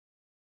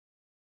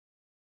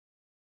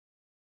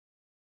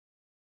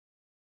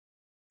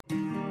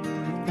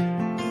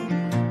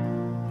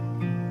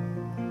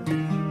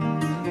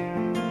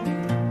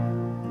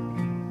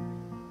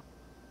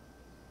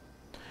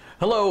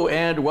Hello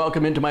and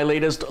welcome into my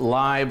latest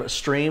live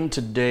stream.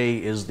 Today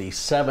is the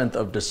 7th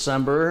of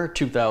December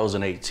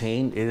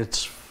 2018.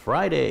 It's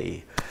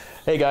Friday.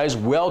 Hey guys,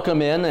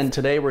 welcome in, and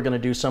today we're going to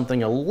do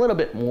something a little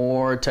bit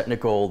more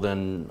technical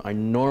than I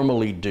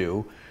normally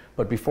do.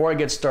 But before I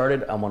get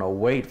started, I'm going to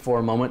wait for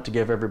a moment to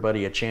give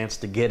everybody a chance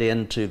to get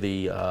into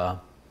the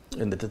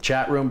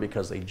chat room,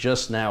 because they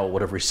just now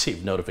would have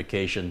received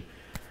notification,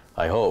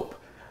 I hope,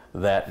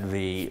 that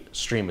the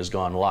stream has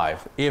gone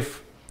live.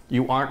 If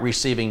you aren't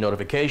receiving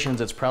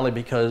notifications, it's probably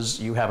because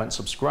you haven't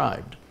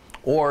subscribed,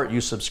 or you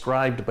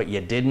subscribed but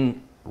you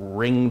didn't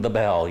ring the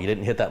bell. You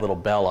didn't hit that little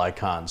bell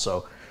icon.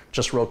 So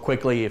just real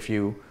quickly, if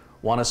you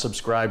want to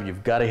subscribe,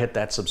 you've got to hit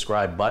that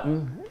subscribe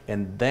button,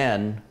 and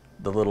then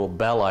the little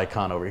bell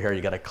icon over here,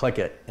 you got to click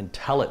it and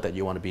tell it that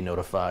you want to be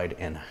notified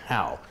and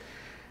how.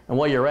 And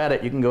while you're at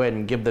it, you can go ahead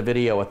and give the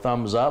video a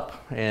thumbs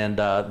up, and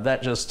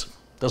that just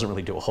doesn't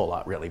really do a whole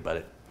lot really,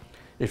 but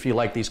if you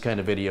like these kind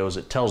of videos,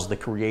 it tells the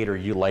creator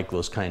you like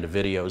those kind of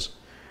videos.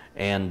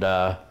 And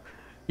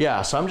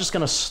yeah, so I'm just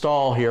going to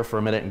stall here for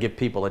a minute and give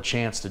people a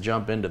chance to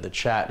jump into the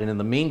chat. And in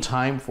the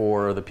meantime,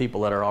 for the people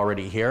that are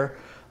already here,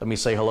 let me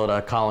say hello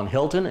to Colin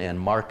Hilton and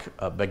Mark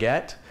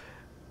Baggett,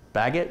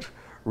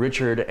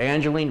 Richard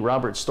Angeline,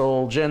 Robert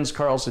Stoll, Jens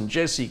Carlson,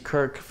 Jesse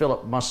Kirk,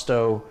 Philip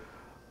Musto,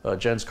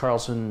 Jens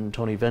Carlson,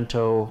 Tony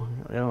Vento.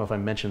 I don't know if I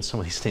mentioned some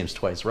of these names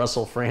twice.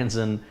 Russell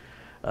Franzen.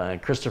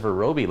 Christopher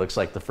Roby looks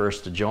like the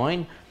first to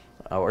join,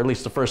 or at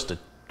least the first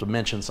to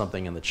mention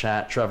something in the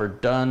chat. Trevor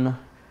Dunn,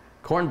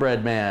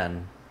 Cornbread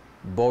Man,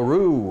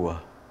 Boru,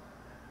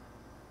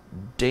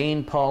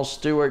 Dane Paul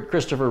Stewart,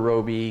 Christopher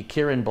Roby,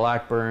 Kieran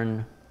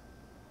Blackburn,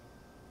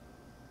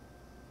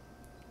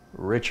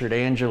 Richard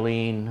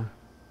Angeline,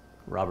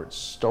 Robert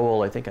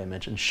Stoll, I think I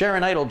mentioned.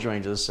 Sharon Idle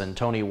joins us, and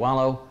Tony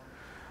Wallow.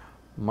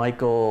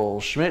 Michael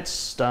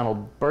Schmitz,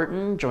 Donald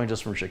Burton joins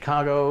us from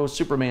Chicago.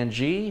 Superman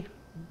G,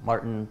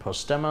 Martin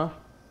Postema,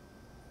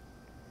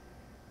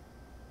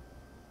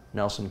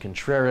 Nelson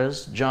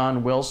Contreras,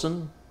 John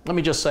Wilson. Let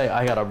me just say,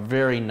 I got a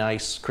very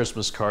nice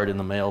Christmas card in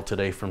the mail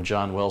today from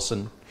John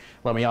Wilson.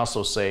 Let me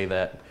also say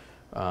that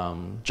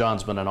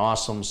John's been an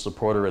awesome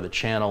supporter of the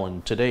channel,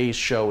 and today's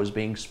show is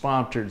being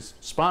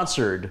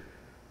sponsored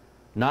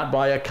not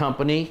by a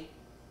company,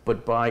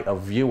 but by a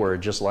viewer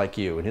just like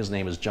you, and his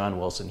name is John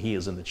Wilson. He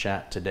is in the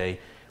chat today.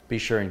 Be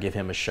sure and give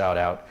him a shout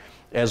out,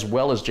 as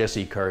well as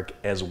Jesse Kirk,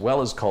 as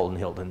well as Colin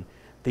Hilton.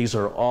 These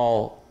are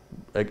all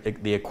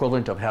the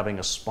equivalent of having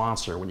a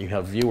sponsor. When you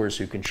have viewers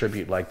who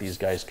contribute like these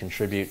guys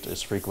contribute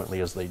as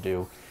frequently as they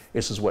do,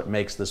 this is what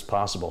makes this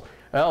possible.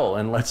 Oh,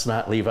 and let's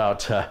not leave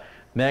out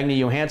Magni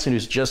Johansson,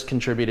 who's just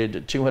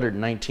contributed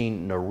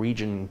 219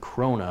 Norwegian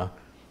krona,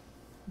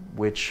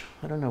 which,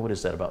 I don't know, what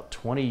is that, about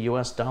 20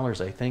 US dollars,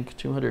 I think,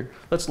 200.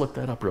 Let's look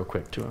that up real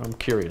quick, too. I'm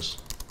curious.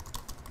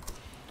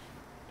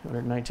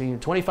 219,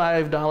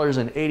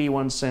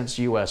 $25.81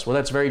 US. Well,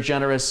 that's very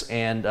generous,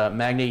 and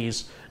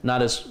Magni's not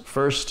his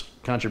first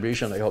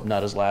contribution. I hope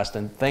not his last,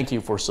 and thank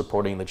you for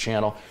supporting the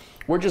channel.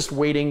 We're just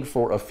waiting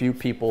for a few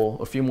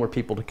more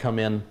people to come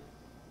in.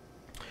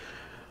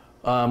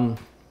 Oh,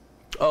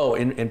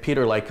 and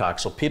Peter Laycock.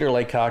 So Peter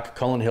Laycock,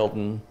 Colin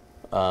Hilton,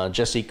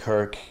 Jesse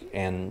Kirk,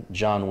 and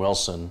John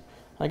Wilson.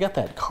 I got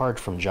that card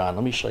from John.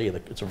 Let me show you.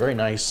 It's a very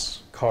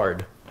nice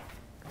card.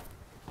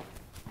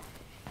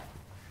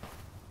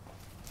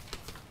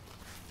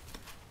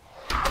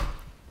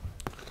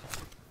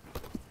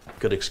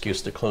 Good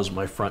excuse to close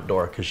my front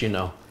door, because you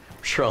know,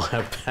 I'm sure I'll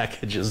have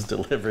packages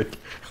delivered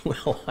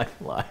while I'm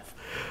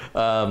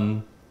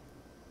live.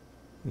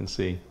 Let's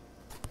see.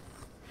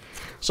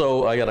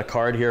 So I got a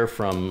card here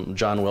from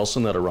John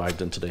Wilson that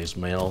arrived in today's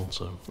mail.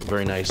 It's a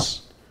very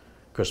nice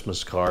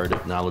Christmas card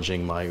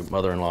acknowledging my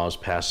mother-in-law's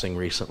passing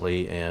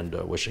recently and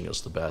wishing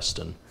us the best.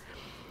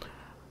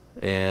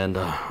 And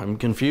I'm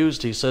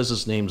confused. He says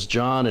his name's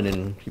John, and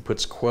then he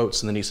puts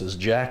quotes, and then he says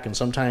Jack, and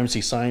sometimes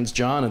he signs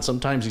John, and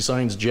sometimes he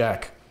signs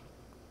Jack.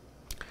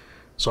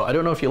 So I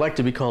don't know if you like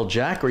to be called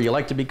Jack or you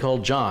like to be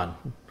called John.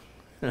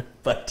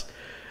 But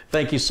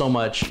thank you so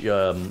much.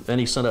 And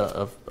he sent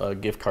a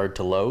gift card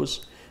to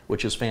Lowe's,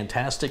 which is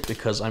fantastic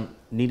because I'm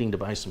needing to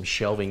buy some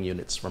shelving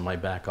units for my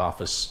back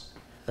office.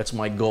 That's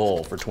my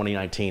goal for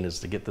 2019, is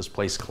to get this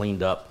place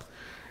cleaned up.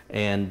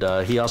 And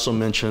he also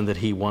mentioned that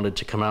he wanted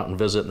to come out and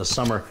visit in the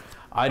summer.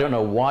 I don't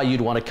know why you'd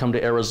want to come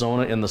to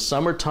Arizona in the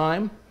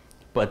summertime,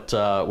 but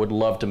would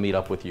love to meet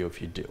up with you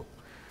if you do.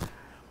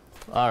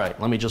 All right,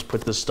 let me just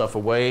put this stuff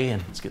away,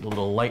 and let's get a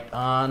little light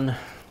on. Let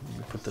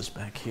me put this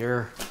back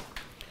here.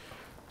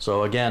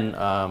 So again,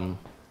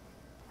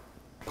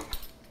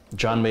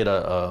 John made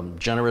a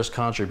generous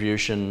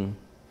contribution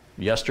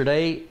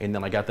yesterday, and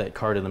then I got that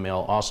card in the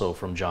mail also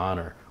from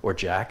John or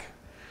Jack.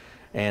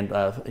 And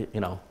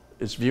you know,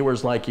 it's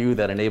viewers like you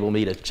that enable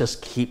me to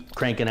just keep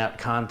cranking out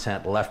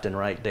content left and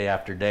right, day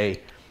after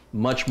day,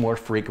 much more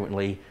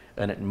frequently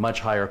and at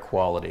much higher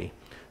quality.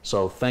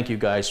 So thank you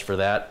guys for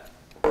that.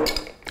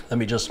 Let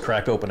me just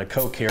crack open a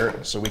Coke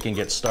here so we can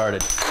get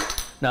started.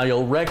 Now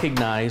you'll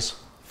recognize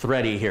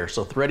Thready here.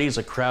 So Thready is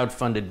a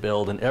crowd-funded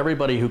build, and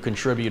everybody who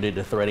contributed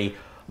to Thready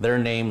Their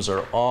names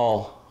are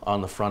all on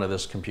the front of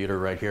this computer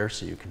right here,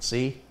 so you can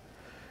see.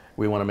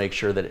 We want to make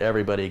sure that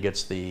everybody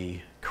gets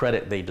the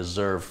credit they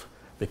deserve,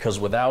 because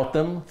without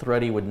them,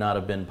 Thready would not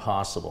have been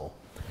possible.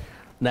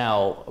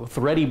 Now,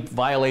 Thready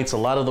violates a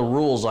lot of the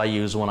rules I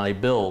use when I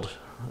build,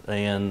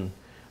 and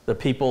the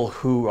people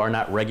who are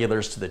not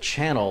regulars to the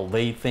channel,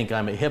 they think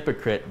I'm a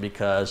hypocrite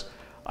because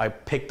I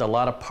picked a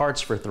lot of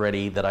parts for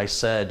Thready that I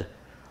said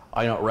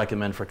I don't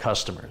recommend for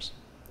customers.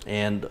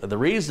 And the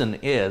reason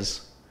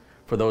is,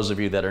 for those of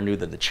you that are new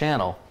to the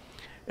channel,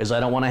 is I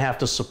don't want to have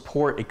to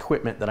support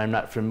equipment that I'm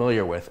not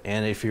familiar with.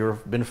 And if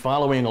you've been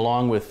following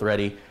along with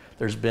Thready,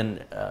 there's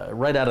been,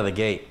 right out of the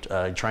gate,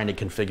 trying to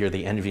configure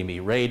the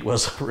NVMe RAID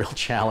was a real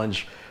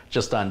challenge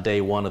just on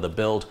day one of the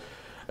build,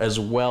 as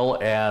well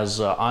as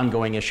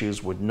ongoing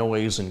issues with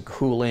noise and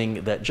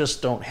cooling that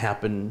just don't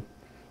happen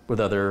with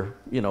other,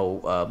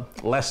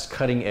 less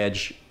cutting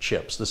edge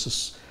chips. This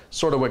is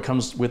sort of what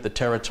comes with the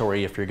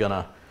territory if you're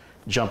gonna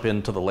jump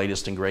into the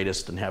latest and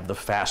greatest and have the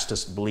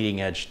fastest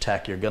bleeding edge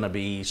tech. You're gonna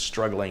be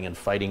struggling and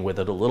fighting with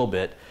it a little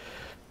bit.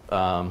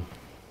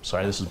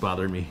 Sorry, this is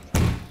bothering me.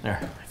 There,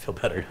 I feel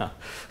better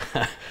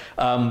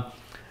now.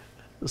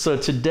 So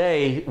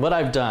today, what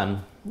I've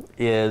done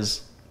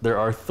is there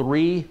are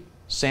 3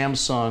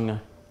 Samsung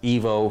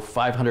Evo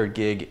 500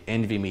 gig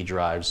NVMe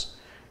drives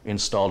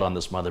installed on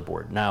this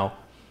motherboard. Now,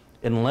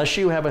 unless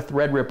you have a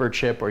Threadripper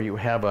chip or you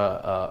have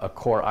a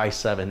Core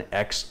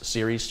i7X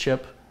series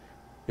chip,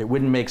 it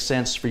wouldn't make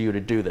sense for you to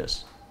do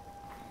this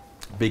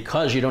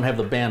because you don't have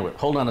the bandwidth.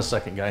 Hold on a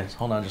second, guys.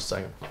 Hold on just a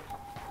second.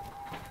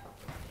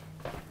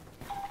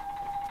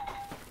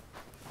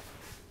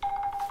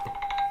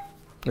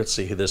 Let's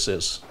see who this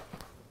is.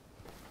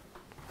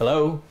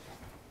 Hello?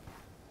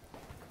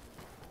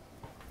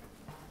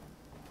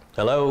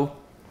 Hello?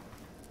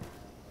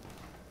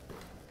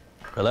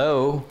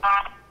 Hello?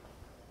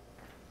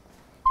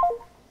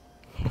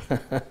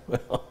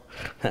 Well,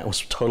 that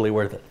was totally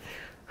worth it.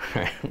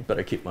 All right,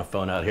 better keep my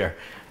phone out here.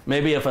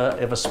 Maybe if a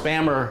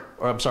spammer,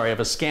 or I'm sorry, if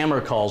a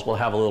scammer calls, we'll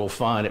have a little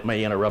fun. It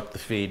may interrupt the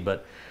feed,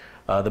 but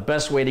the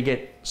best way to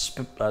get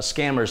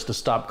scammers to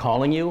stop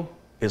calling you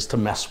is to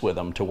mess with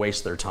them, to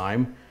waste their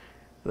time.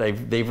 They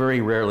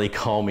very rarely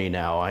call me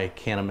now. I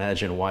can't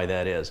imagine why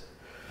that is.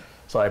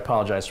 So I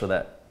apologize for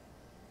that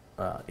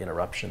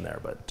interruption there,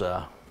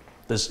 but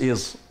this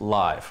is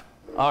live.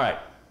 All right.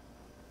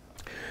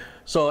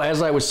 So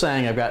as I was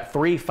saying, I've got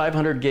 3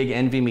 500 gig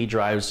NVMe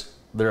drives.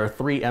 There are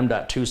 3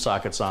 M.2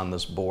 sockets on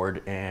this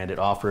board, and it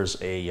offers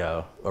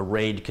a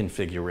RAID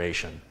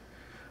configuration.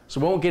 So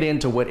we won't get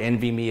into what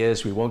NVMe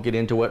is. We won't get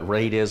into what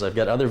RAID is. I've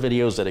got other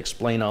videos that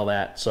explain all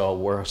that. So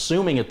we're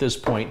assuming at this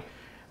point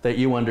that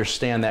you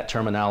understand that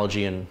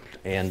terminology.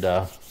 And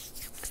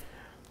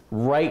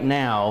right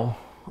now,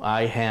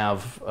 I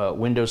have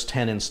Windows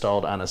 10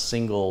 installed on a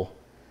single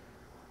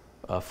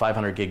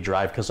 500 gig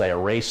drive because I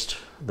erased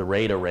the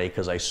RAID array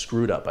because I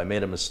screwed up. I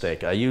made a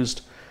mistake. I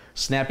used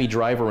Snappy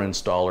Driver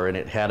Installer and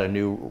it had a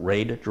new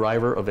RAID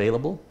driver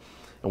available.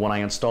 And when I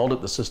installed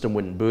it, the system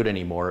wouldn't boot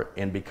anymore.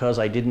 And because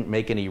I didn't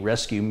make any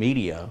rescue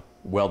media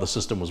while the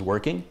system was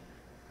working,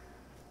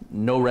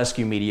 no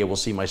rescue media will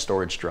see my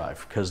storage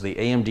drive because the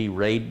AMD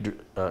RAID,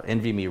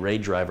 NVMe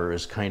RAID driver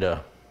is kind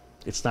of,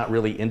 it's not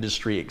really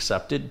industry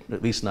accepted,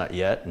 at least not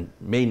yet, and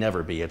may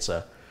never be. It's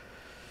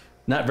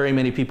not very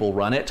many people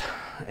run it,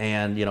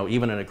 and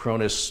even an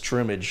Acronis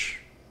TrueImage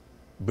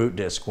boot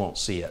disk won't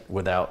see it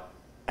without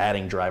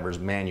adding drivers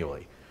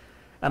manually.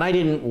 And I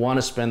didn't want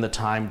to spend the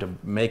time to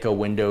make a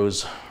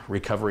Windows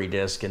recovery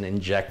disk and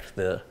inject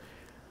the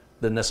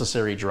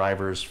necessary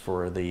drivers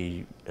for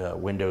the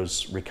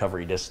Windows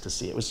recovery disk to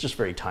see. It was just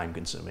very time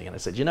consuming. And I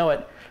said, you know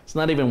what? It's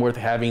not even worth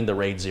having the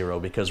RAID 0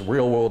 because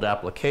real world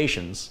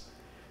applications,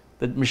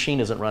 the machine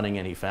isn't running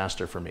any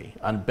faster for me.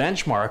 On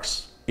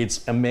benchmarks,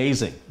 it's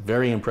amazing,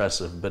 very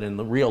impressive. But in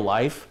the real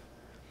life,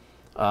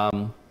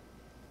 I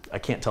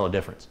can't tell a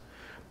difference.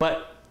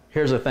 But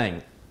here's the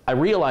thing. I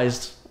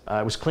realized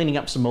I was cleaning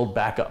up some old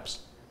backups.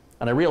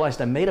 And I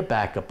realized I made a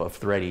backup of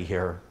Thready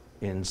here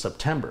in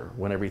September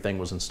when everything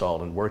was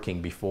installed and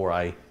working before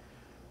I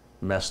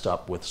messed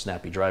up with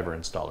Snappy Driver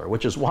Installer,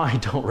 which is why I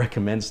don't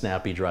recommend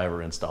Snappy Driver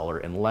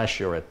Installer unless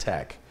you're a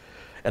tech.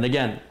 And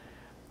again,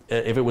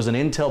 if it was an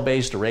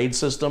Intel-based RAID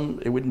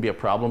system, it wouldn't be a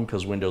problem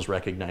because Windows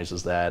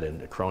recognizes that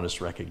and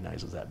Acronis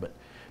recognizes that. But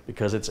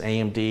because it's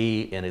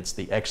AMD and it's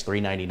the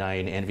X399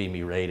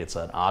 NVMe RAID, it's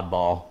an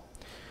oddball.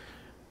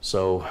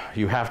 So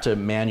you have to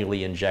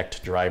manually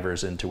inject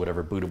drivers into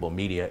whatever bootable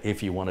media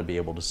if you want to be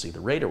able to see the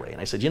RAID array. And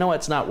I said, you know what,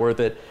 it's not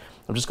worth it.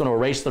 I'm just going to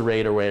erase the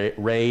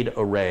RAID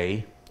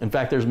array. In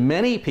fact, there's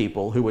many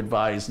people who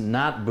advise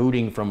not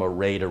booting from a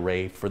RAID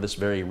array for this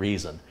very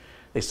reason.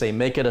 They say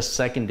make it a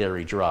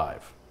secondary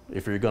drive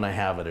if you're going to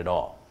have it at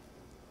all.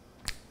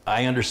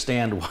 I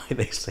understand why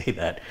they say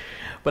that.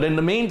 But in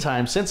the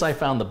meantime, since I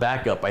found the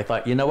backup, I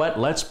thought, you know what,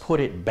 let's put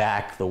it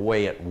back the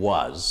way it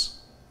was.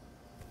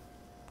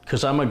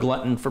 Because I'm a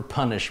glutton for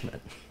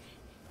punishment.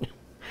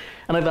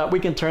 And I thought we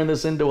can turn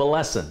this into a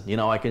lesson.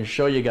 I can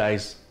show you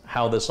guys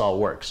how this all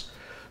works.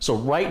 So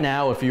right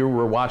now, if you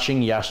were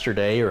watching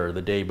yesterday or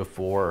the day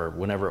before or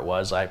whenever it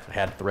was, I've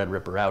had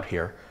Threadripper out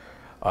here.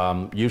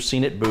 You've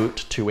seen it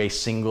boot to a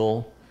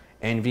single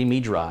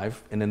NVMe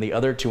drive, and then the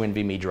other two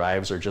NVMe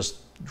drives are just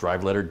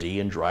drive letter D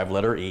and drive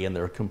letter E, and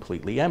they're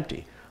completely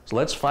empty. So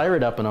let's fire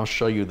it up and I'll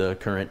show you the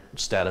current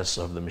status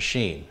of the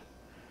machine.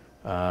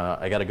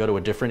 I got to go to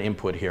a different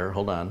input here.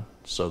 Hold on.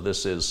 So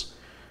this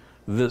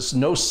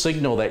no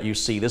signal that you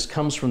see. This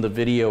comes from the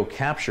video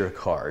capture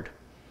card.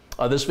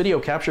 This video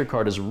capture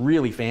card is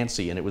really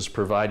fancy, and it was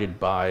provided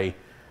by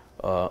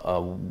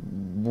a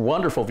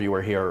wonderful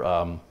viewer here,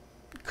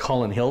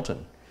 Colin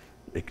Hilton.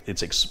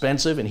 It's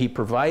expensive, and he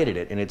provided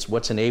it, and it's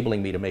what's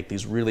enabling me to make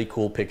these really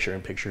cool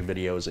picture-in-picture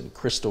videos in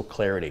crystal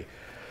clarity.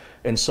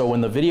 And so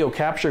when the video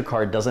capture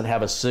card doesn't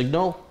have a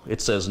signal, it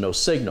says no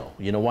signal.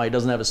 You know why it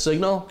doesn't have a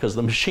signal? Because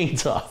the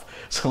machine's off.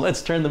 So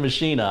let's turn the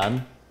machine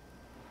on.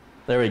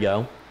 There we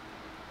go.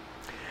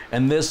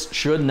 And this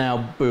should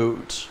now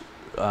boot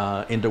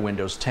into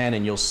Windows 10,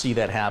 and you'll see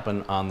that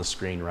happen on the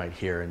screen right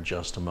here in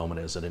just a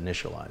moment as it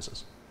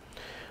initializes.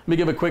 Let me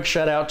give a quick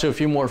shout out to a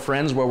few more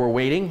friends while we're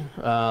waiting.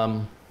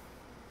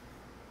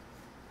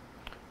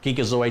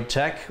 Geekazoid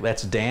Tech,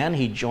 that's Dan,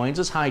 he joins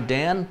us. Hi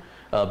Dan.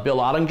 Bill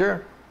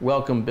Ottinger,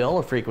 welcome Bill,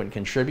 a frequent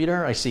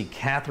contributor. I see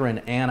Catherine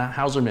Anna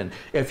Hauserman.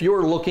 If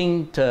you're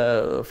looking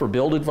for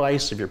build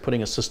advice, if you're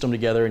putting a system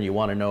together and you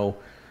want to know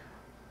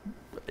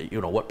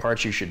what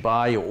parts you should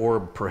buy, or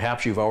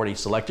perhaps you've already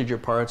selected your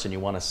parts and you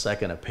want a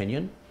second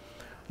opinion,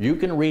 you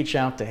can reach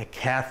out to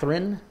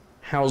Catherine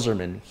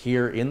Hauserman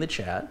here in the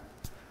chat.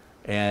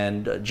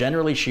 And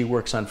generally she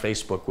works on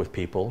Facebook with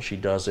people. She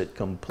does it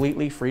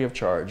completely free of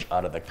charge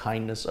out of the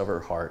kindness of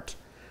her heart.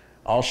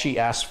 All she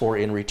asks for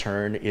in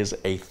return is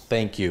a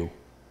thank you.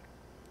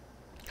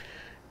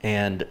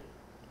 And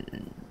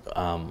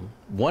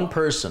one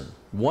person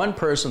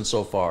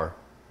so far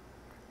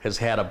has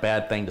had a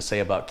bad thing to say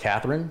about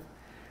Catherine,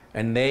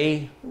 and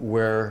they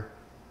were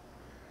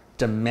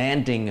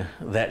demanding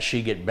that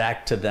she get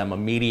back to them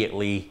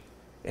immediately,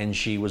 and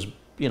she was,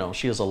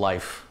 she has a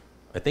life.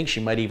 I think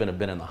she might even have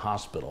been in the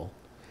hospital.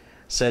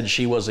 Said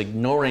she was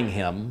ignoring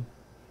him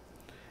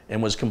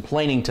and was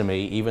complaining to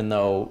me even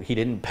though he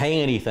didn't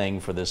pay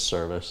anything for this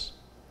service.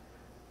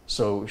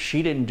 So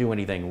she didn't do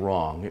anything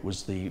wrong. It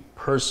was the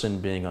person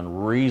being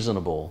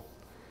unreasonable.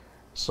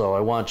 So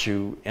I want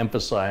to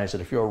emphasize that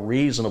if you're a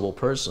reasonable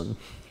person,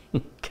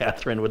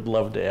 Catherine would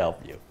love to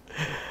help you.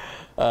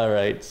 All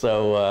right,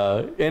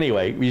 so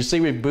anyway, you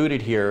see we've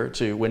booted here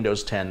to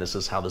Windows 10. This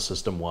is how the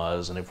system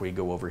was. And if we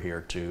go over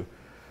here to,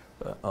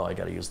 I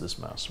got to use this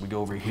mouse. We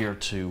go over here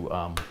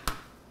to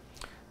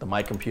the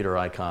My Computer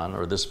icon,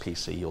 or this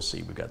PC, you'll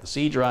see we've got the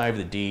C drive,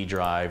 the D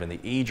drive, and the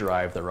E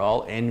drive. They're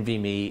all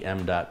NVMe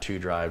M.2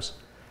 drives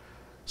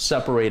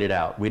separated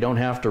out. We don't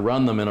have to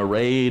run them in a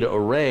RAID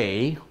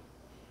array,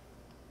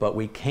 but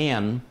we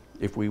can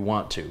if we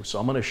want to. So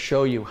I'm going to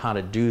show you how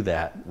to do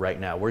that right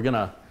now.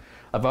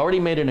 I've already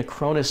made an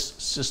Acronis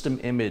system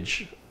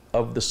image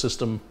of the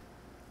system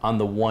on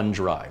the one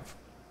drive,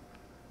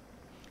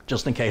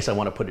 just in case I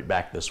want to put it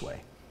back this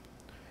way.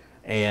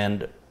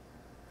 And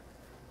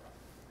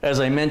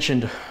as I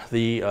mentioned,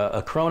 the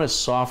Acronis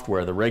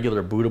software, the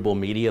regular bootable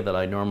media that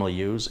I normally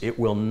use, it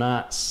will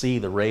not see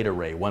the RAID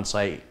array. Once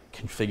I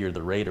configure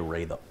the RAID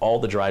array, all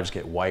the drives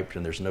get wiped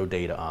and there's no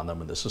data on them,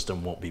 and the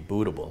system won't be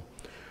bootable.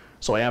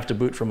 So I have to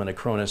boot from an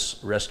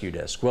Acronis rescue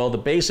disk. Well, the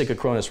basic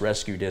Acronis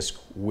rescue disk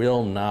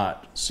will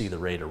not see the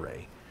RAID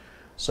array.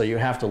 So you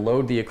have to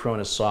load the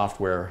Acronis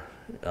software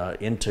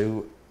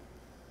into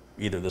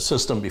either the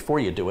system before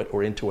you do it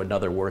or into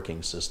another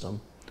working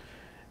system.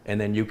 And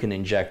then you can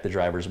inject the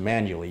drivers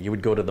manually. You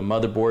would go to the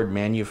motherboard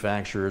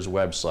manufacturer's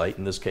website.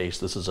 In this case,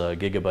 this is a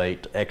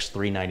Gigabyte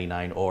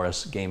X399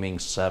 ORIS Gaming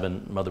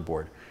 7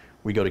 motherboard.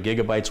 We go to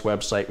Gigabyte's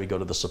website, we go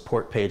to the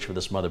support page for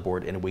this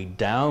motherboard, and we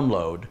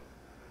download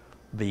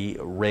the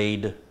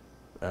RAID,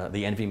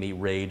 the NVMe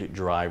RAID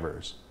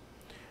drivers.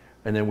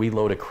 And then we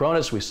load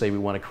Acronis. We say we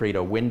want to create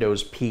a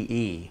Windows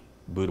PE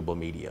bootable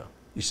media.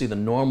 You see, the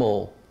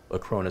normal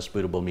Acronis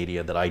bootable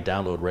media that I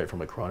download right from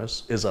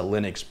Acronis is a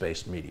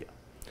Linux-based media.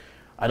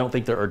 I don't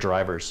think there are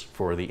drivers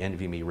for the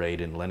NVMe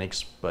RAID in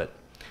Linux, but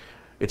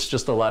it's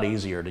just a lot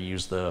easier to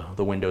use the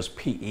Windows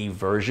PE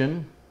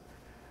version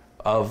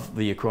of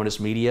the Acronis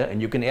media,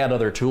 and you can add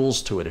other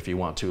tools to it if you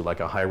want to,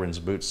 like a Hiren's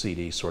boot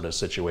CD sort of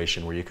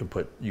situation where you can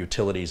put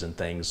utilities and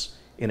things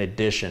in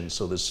addition,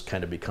 so this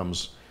kind of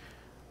becomes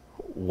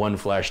one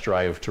flash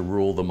drive to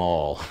rule them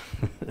all.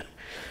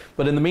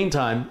 But in the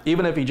meantime,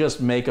 even if you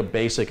just make a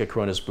basic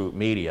Acronis boot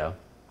media,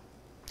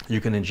 you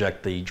can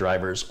inject the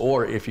drivers,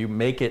 or if you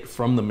make it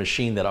from the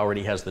machine that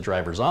already has the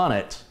drivers on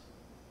it,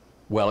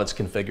 well, it's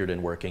configured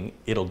and working,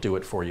 it'll do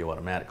it for you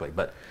automatically.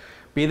 But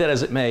be that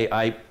as it may,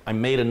 I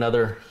made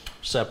another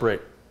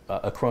separate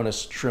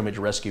Acronis TrueImage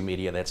Rescue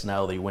media that's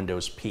now the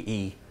Windows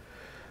PE.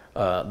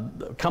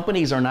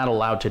 Companies are not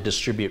allowed to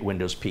distribute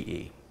Windows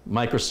PE.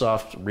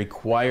 Microsoft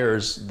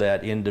requires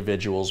that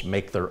individuals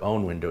make their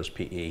own Windows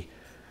PE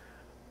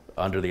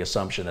under the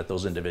assumption that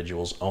those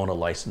individuals own a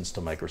license to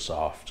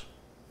Microsoft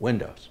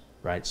Windows.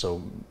 right?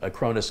 So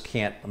Acronis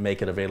can't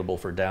make it available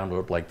for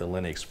download like the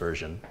Linux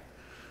version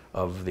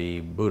of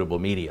the bootable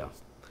media.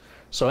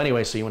 So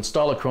anyway, so you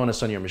install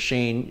Acronis on your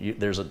machine.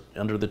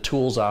 Under the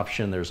tools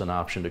option, there's an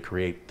option to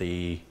create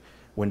the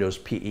Windows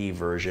PE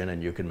version,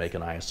 and you can make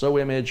an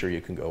ISO image, or you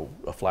can go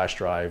a flash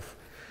drive,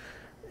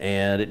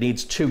 and it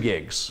needs 2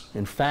 gigs.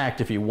 In fact,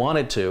 if you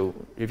wanted to,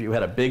 if you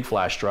had a big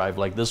flash drive,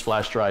 like this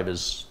flash drive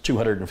is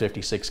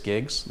 256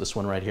 gigs, this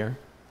one right here.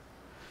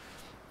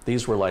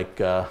 These were like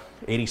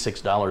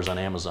 $86 on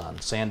Amazon.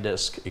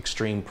 SanDisk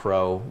Extreme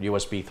Pro,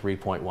 USB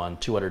 3.1,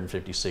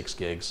 256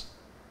 gigs,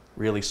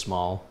 really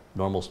small,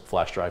 normal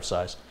flash drive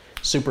size.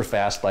 Super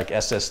fast, like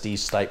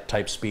SSD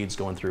type speeds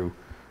going through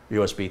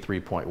USB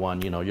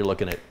 3.1. You know, you're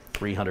looking at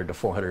 300 to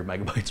 400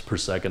 megabytes per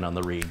second on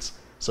the reads.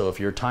 So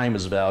if your time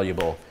is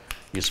valuable,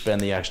 you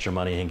spend the extra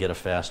money and get a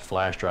fast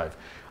flash drive.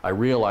 I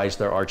realize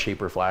there are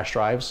cheaper flash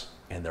drives,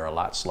 and they're a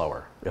lot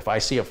slower. If I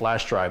see a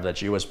flash drive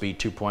that's USB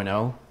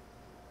 2.0,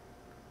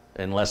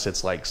 unless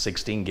it's like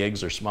 16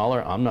 gigs or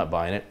smaller, I'm not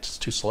buying it. It's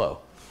too slow.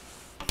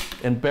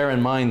 And bear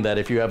in mind that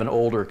if you have an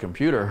older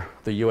computer,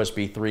 the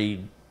USB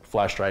 3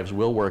 flash drives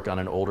will work on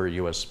an older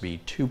USB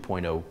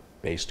 2.0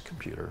 based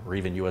computer, or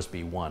even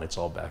USB 1. It's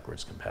all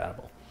backwards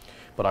compatible.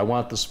 But I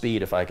want the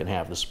speed if I can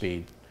have the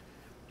speed.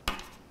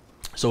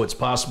 So it's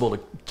possible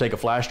to take a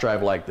flash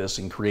drive like this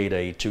and create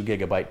a 2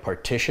 gigabyte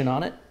partition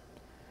on it,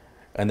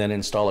 and then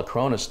install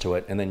Acronis to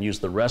it, and then use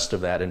the rest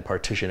of that and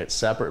partition it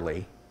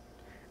separately,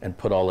 and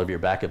put all of your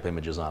backup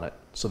images on it.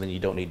 So then you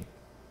don't need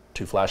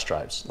 2 flash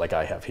drives like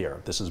I have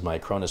here. This is my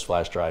Acronis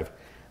flash drive.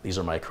 These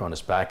are my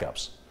Acronis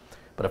backups.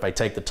 But if I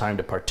take the time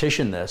to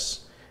partition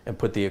this and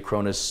put the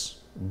Acronis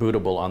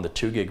bootable on the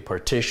 2 gig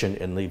partition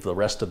and leave the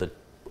rest of the,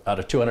 out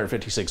of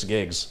 256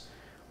 gigs,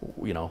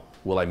 you know,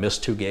 will I miss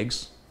 2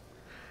 gigs?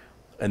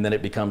 And then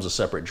it becomes a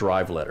separate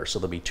drive letter. So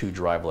there'll be 2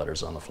 drive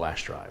letters on the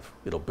flash drive.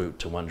 It'll boot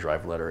to one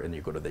drive letter, and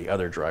you go to the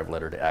other drive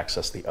letter to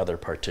access the other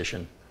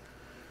partition.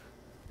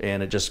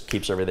 And it just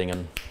keeps everything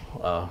in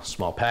a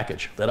small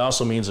package. That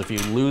also means if you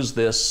lose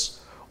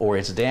this or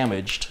it's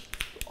damaged,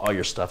 all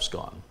your stuff's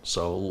gone.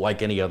 So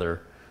like any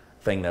other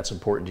thing that's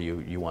important to you,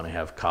 you want to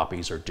have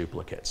copies or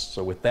duplicates.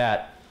 So with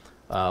that,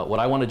 what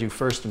I want to do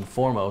first and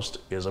foremost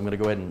is I'm going to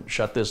go ahead and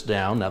shut this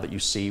down now that you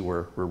see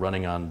we're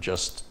running on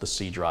just the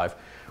C drive.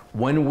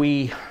 When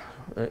we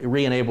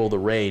re-enable the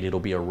RAID,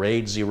 it'll be a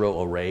RAID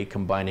 0 array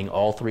combining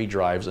all 3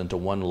 drives into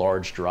one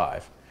large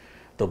drive.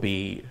 There'll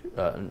be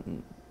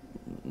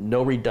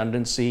no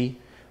redundancy,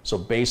 so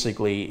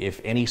basically if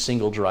any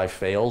single drive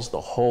fails,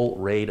 the whole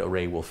RAID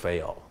array will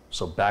fail.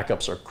 So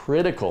backups are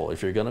critical.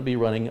 If you're going to be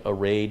running a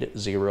RAID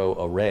 0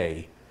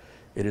 array,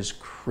 it is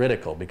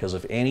critical, because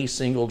if any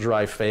single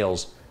drive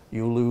fails,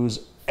 you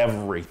lose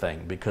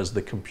everything, because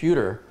the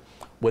computer,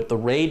 what the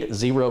RAID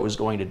 0 is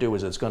going to do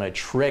is it's going to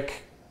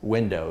trick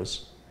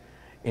Windows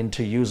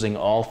into using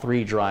all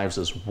 3 drives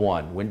as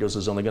one. Windows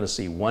is only going to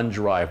see one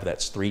drive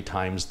that's 3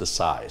 times the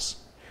size.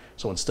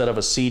 So instead of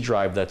a C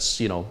drive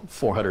that's, you know,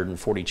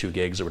 442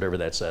 gigs or whatever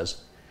that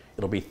says,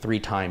 it'll be 3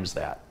 times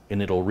that.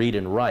 And it'll read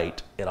and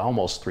write at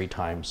almost 3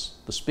 times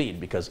the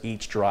speed, because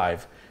each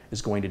drive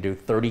is going to do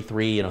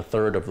 33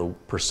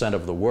 1/3%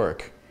 of the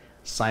work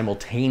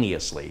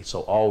simultaneously.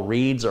 So all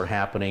reads are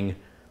happening.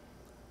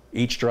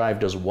 Each drive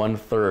does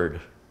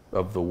 1/3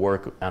 of the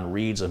work on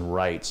reads and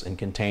writes and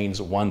contains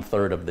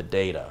 1/3 of the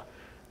data.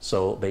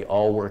 So they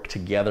all work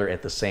together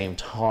at the same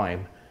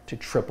time to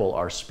triple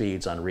our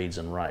speeds on reads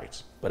and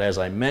writes. But as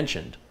I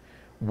mentioned,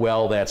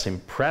 well, that's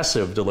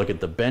impressive to look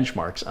at the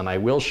benchmarks, and I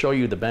will show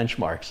you the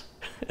benchmarks.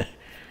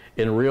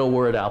 In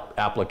real-world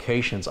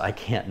applications, I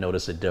can't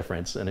notice a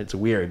difference, and it's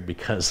weird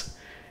because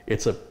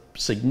it's a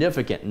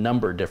significant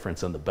number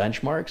difference in the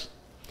benchmarks.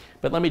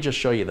 But let me just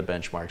show you the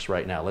benchmarks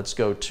right now. Let's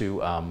go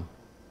to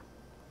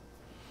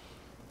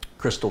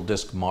Crystal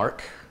Disk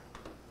Mark,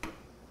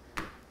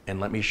 and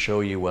let me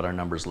show you what our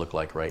numbers look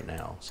like right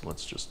now. So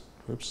let's just,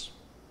 oops,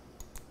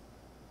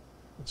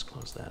 let's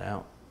close that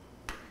out.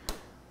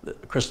 The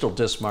Crystal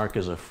Disk Mark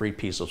is a free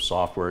piece of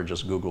software.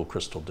 Just Google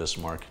Crystal Disk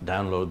Mark.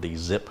 Download the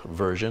zip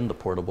version, the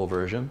portable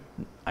version.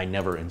 I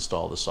never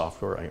install the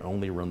software. I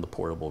only run the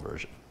portable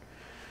version.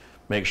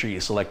 Make sure you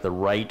select the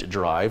right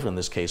drive. In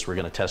this case, we're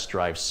going to test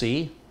drive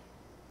C,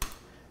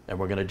 and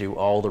we're going to do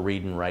all the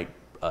read and write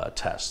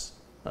tests.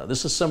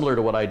 This is similar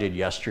to what I did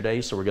yesterday,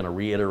 so we're going to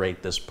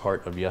reiterate this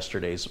part of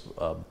yesterday's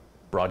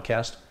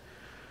broadcast.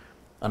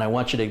 And I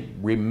want you to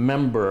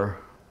remember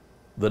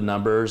the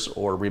numbers,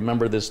 or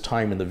remember this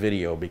time in the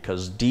video,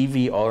 because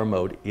DVR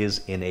mode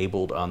is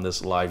enabled on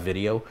this live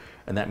video,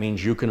 and that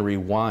means you can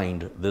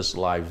rewind this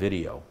live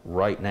video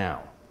right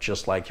now,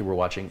 just like you were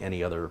watching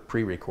any other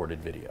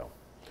pre-recorded video.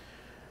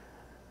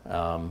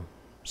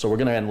 So we're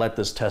going to let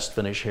this test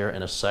finish here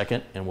in a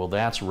second, and while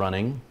that's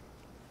running,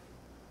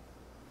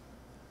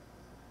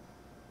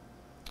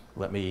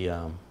 let me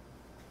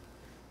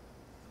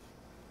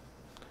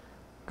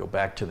go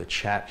back to the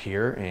chat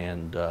here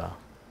and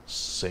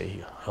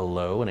say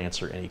hello and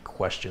answer any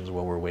questions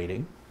while we're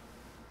waiting.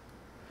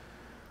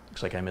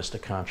 Looks like I missed a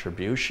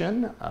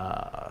contribution.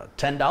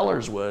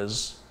 $10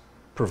 was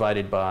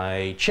provided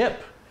by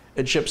Chip.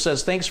 And Chip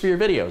says, thanks for your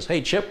videos.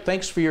 Hey, Chip,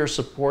 thanks for your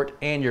support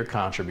and your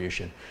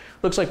contribution.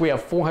 Looks like we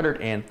have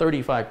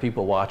 435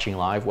 people watching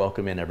live.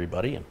 Welcome in,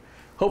 everybody. And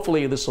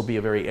hopefully this will be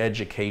a very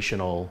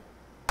educational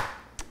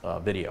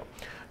video.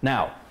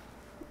 Now,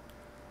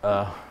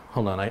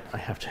 hold on, I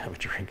have to have a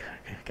drink.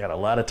 I got a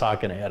lot of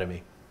talking ahead of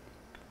me.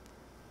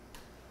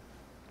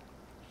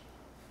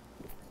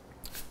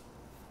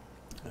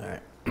 All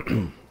right.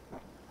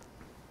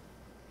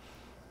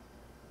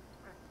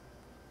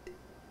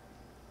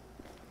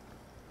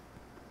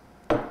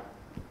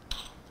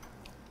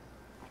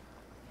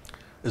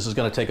 This is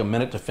going to take a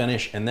minute to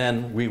finish, and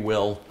then we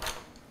will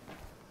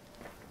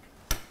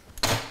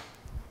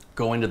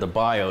go into the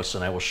BIOS,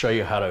 and I will show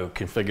you how to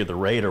configure the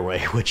RAID array,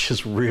 which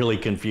is really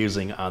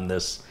confusing on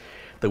this.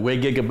 The way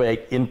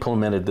Gigabyte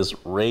implemented this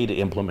RAID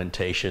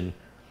implementation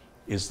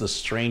is the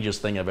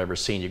strangest thing I've ever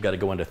seen. You've got to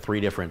go into 3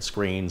 different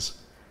screens,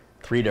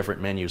 3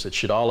 different menus. It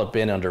should all have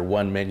been under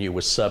one menu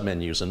with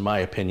submenus, in my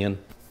opinion.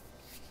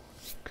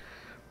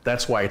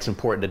 That's why it's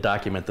important to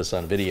document this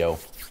on video,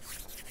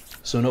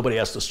 so nobody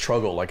has to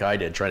struggle like I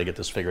did trying to get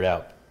this figured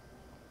out.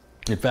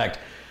 In fact,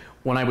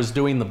 when I was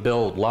doing the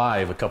build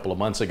live a couple of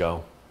months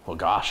ago, well,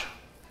 gosh,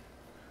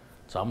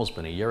 it's almost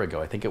been a year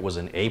ago. I think it was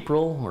in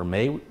April or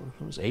May. It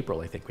was April,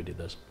 I think we did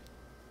this.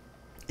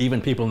 Even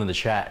people in the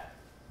chat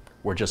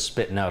were just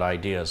spitting out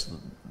ideas.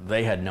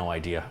 They had no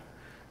idea.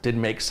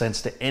 Didn't make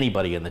sense to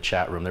anybody in the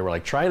chat room. They were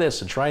like, try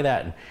this and try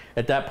that. And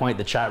at that point,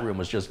 the chat room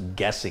was just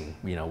guessing,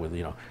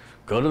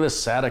 go to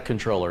this SATA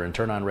controller and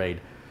turn on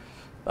RAID.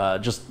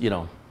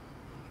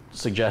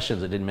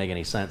 Suggestions that didn't make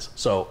any sense.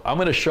 So I'm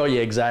going to show you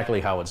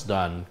exactly how it's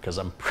done, because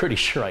I'm pretty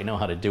sure I know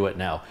how to do it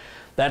now.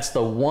 That's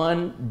the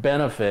one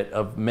benefit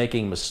of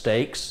making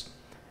mistakes,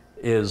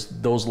 is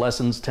those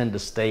lessons tend to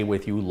stay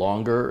with you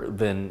longer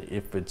than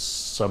if it's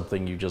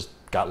something you just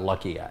got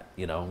lucky at,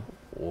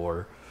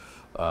 or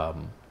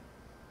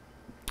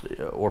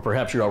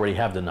perhaps you already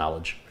have the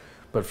knowledge.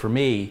 But for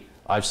me,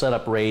 I've set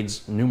up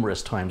RAIDs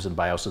numerous times in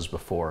BIOSes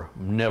before.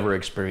 Never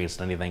experienced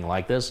anything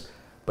like this.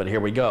 But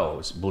here we go.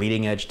 It's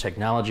bleeding edge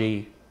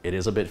technology. It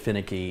is a bit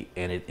finicky,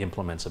 and it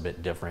implements a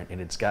bit different, and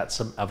it's got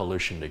some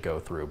evolution to go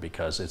through,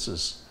 because this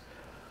is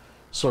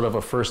sort of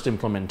a first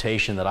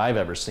implementation that I've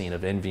ever seen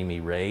of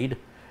NVMe RAID,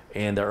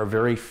 and there are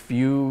very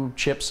few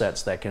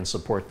chipsets that can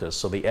support this.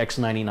 So the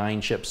X99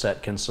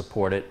 chipset can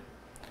support it.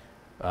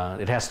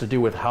 It has to do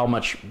with how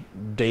much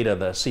data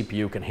the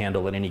CPU can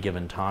handle at any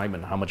given time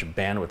and how much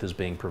bandwidth is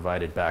being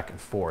provided back and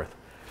forth.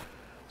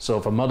 So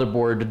if a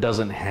motherboard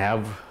doesn't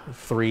have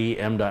 3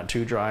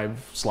 M.2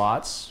 drive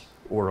slots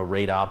or a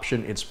RAID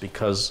option, it's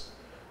because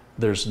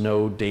there's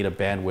no data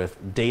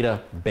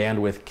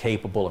bandwidth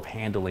capable of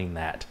handling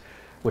that,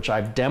 which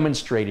I've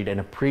demonstrated in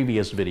a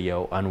previous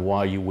video on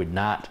why you would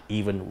not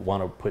even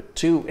want to put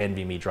 2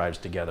 NVMe drives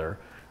together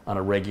on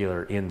a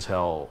regular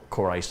Intel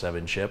Core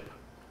i7 chip.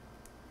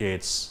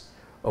 It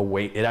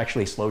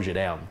actually slows you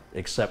down,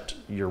 except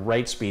your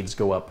write speeds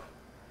go up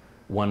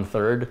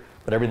 1/3,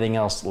 but everything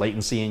else,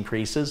 latency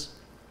increases,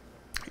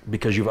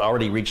 because you've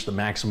already reached the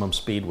maximum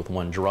speed with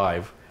one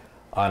drive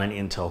on an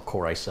Intel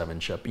Core i7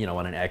 chip,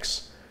 on an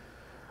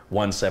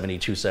X170,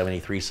 270,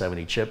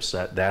 370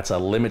 chipset. That's a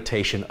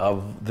limitation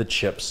of the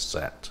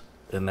chipset.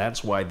 And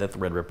that's why the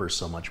Threadripper is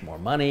so much more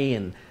money.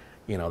 And,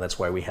 that's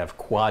why we have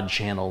quad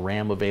channel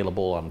RAM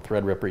available on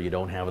Threadripper. You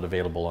don't have it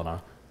available on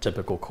a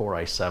typical Core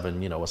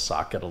i7, a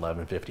socket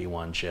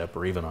 1151 chip,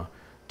 or even a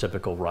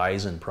typical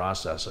Ryzen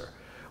processor.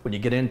 When you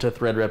get into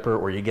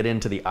Threadripper, or you get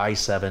into the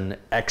i7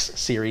 X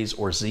series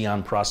or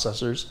Xeon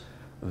processors,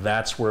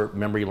 that's where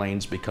memory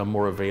lanes become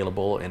more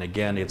available. And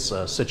again, it's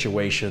a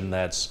situation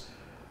that's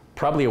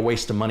probably a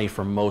waste of money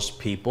for most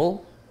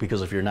people,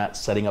 because if you're not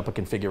setting up a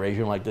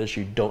configuration like this,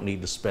 you don't need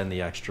to spend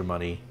the extra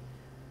money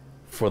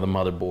for the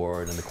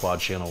motherboard and the quad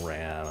channel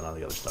RAM and all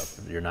the other stuff.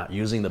 You're not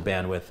using the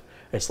bandwidth.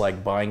 It's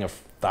like buying a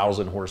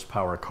 1,000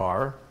 horsepower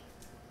car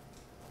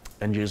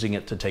and using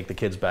it to take the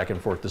kids back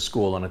and forth to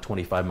school on a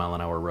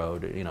 25-mile-an-hour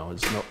road.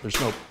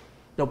 There's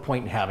no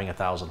point in having a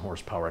 1,000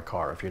 horsepower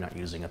car if you're not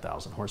using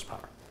 1,000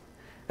 horsepower,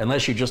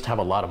 unless you just have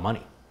a lot of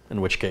money, in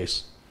which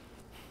case,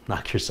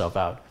 knock yourself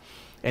out.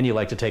 And you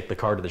like to take the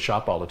car to the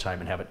shop all the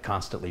time and have it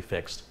constantly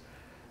fixed,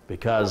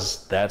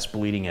 because that's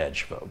bleeding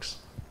edge, folks.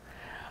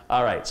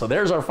 All right, so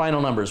there's our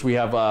final numbers. We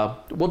have,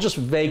 we'll just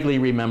vaguely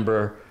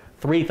remember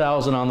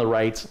 3,000 on the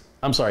writes.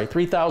 I'm sorry,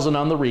 3,000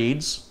 on the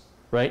reads,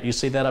 right? You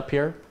see that up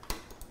here?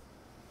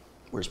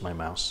 Where's my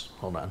mouse?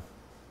 Hold on.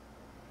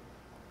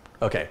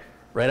 Okay,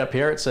 right up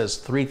here it says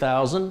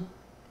 3,000.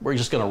 We're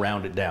just going to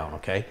round it down,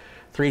 okay?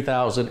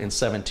 3,000 and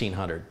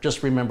 1,700.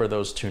 Just remember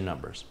those 2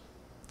 numbers.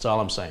 That's all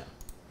I'm saying.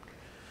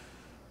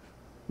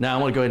 Now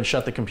I'm going to go ahead and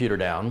shut the computer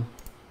down.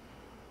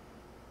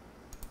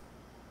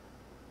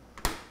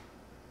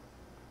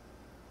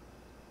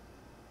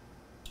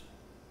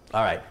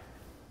 All right,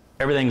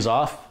 everything's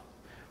off.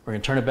 We're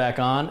going to turn it back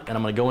on, and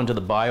I'm going to go into the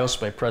BIOS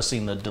by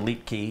pressing the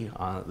delete key.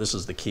 This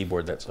is the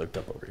keyboard that's hooked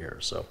up over here.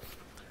 So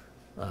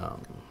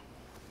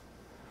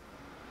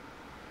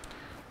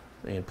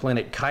And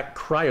Planet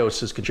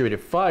Cryos has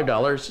contributed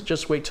 $5.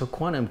 Just wait till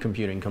quantum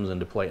computing comes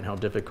into play and how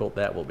difficult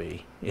that will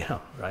be. Yeah,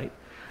 right?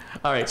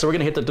 All right, so we're going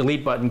to hit the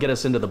delete button, get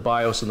us into the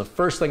BIOS, and the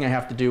first thing I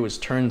have to do is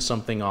turn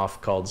something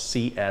off called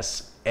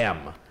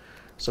CSM.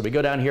 So we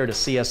go down here to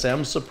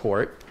CSM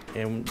support,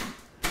 and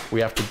we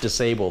have to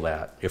disable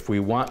that. If we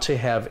want to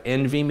have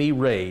NVMe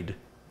RAID,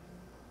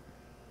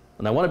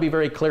 and I want to be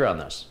very clear on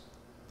this,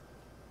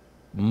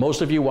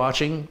 most of you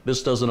watching,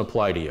 this doesn't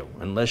apply to you.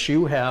 Unless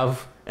you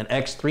have an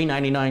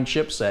X399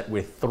 chipset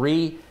with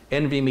 3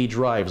 NVMe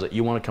drives that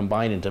you want to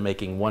combine into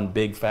making one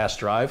big fast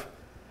drive,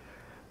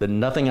 then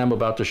nothing I'm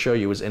about to show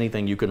you is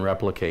anything you can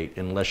replicate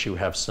unless you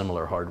have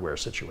similar hardware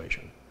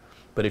situation.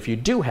 But if you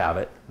do have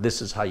it,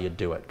 this is how you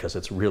do it, because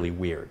it's really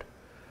weird.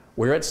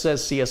 Where it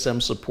says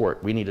CSM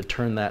support, we need to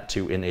turn that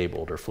to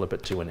enabled or flip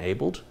it to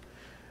enabled.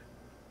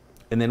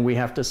 And then we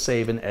have to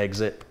save and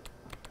exit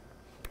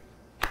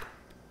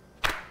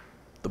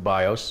the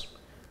BIOS,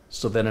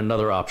 so then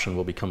another option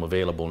will become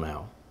available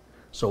now.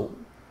 So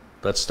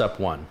that's step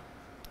one.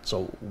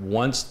 So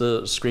once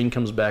the screen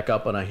comes back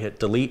up and I hit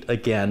delete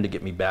again to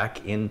get me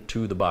back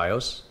into the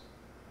BIOS,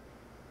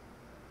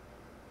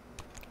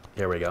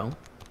 there we go.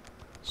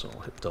 So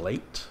I'll hit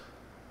delete.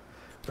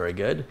 Very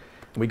good.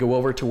 We go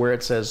over to where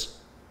it says,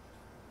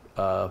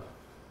 where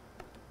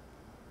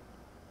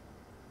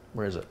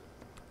is it?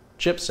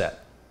 Chipset.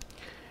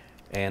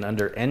 And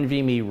under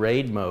NVMe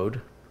RAID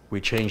mode,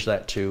 we change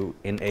that to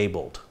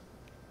enabled.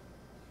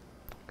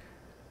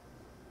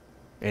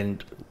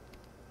 And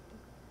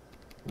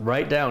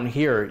right down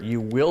here, you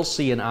will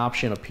see an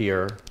option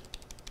appear.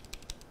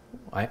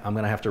 I'm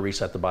going to have to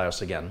reset the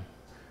BIOS again.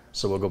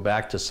 So we'll go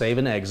back to save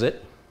and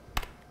exit.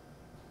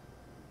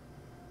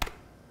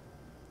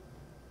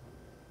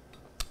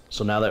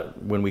 So now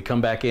that when we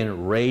come back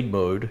in, RAID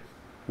mode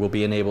will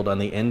be enabled on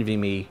the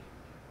NVMe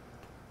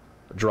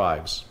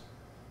drives.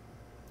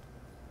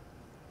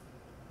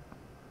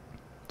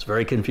 It's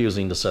very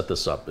confusing to set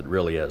this up, it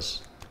really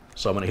is.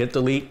 So I'm going to hit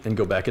delete and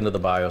go back into the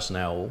BIOS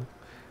now.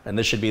 And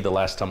this should be the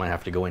last time I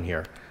have to go in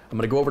here. I'm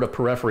going to go over to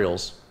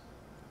peripherals.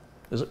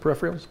 Is it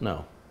peripherals?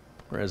 No.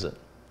 Where is it?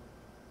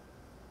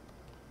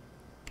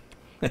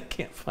 I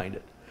can't find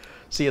it.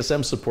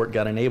 CSM support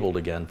got enabled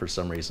again for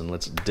some reason.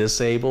 Let's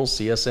disable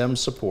CSM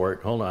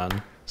support. Hold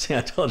on. See,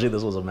 I told you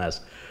this was a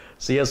mess.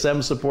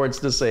 CSM support's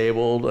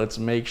disabled. Let's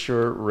make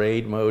sure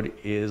RAID mode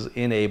is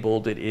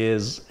enabled. It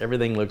is.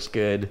 Everything looks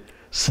good.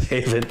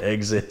 Save and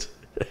exit.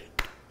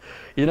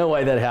 You know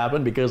why that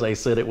happened? Because I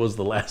said it was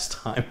the last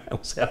time I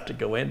was have to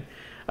go in.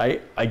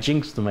 I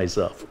jinxed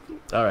myself.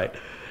 All right.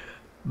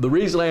 The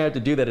reason I have to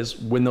do that is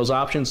when those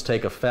options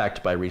take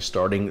effect by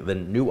restarting,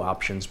 then new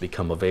options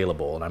become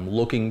available. And I'm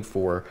looking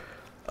for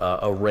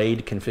a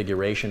RAID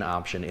configuration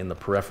option in the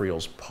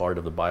peripherals part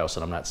of the BIOS,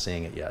 and I'm not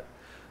seeing it yet.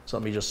 So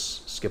let me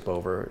just skip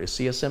over. Is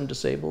CSM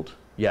disabled?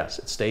 Yes,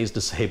 it stays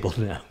disabled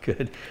now.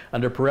 Good.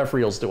 Under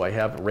peripherals, do I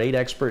have RAID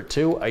Expert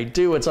 2? I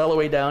do. It's all the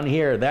way down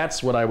here.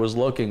 That's what I was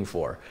looking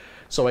for.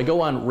 So I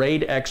go on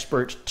RAID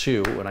Expert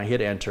 2 and I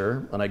hit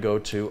enter, and I go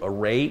to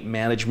Array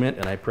Management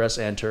and I press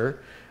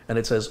enter, and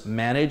it says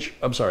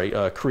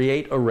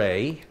create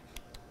array.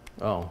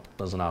 Oh,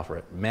 doesn't offer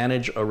it.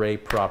 Manage array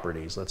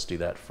properties. Let's do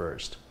that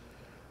first.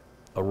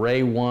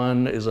 Array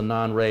 1 is a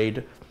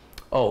non-RAID.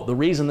 Oh, the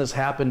reason this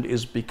happened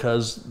is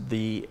because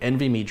the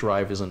NVMe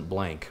drive isn't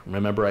blank.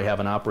 Remember, I have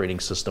an operating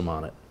system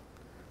on it.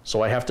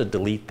 So I have to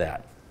delete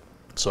that.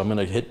 So I'm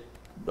going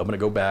to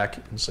go back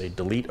and say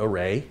delete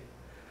array,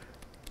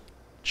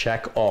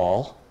 check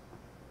all,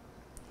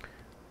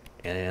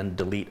 and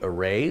delete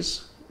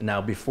arrays.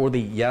 Now before the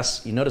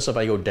yes, you notice if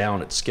I go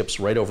down, it skips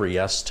right over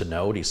yes to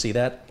no. Do you see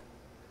that?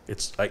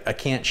 I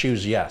can't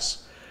choose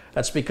yes.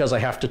 That's because I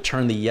have to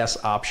turn the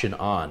yes option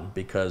on,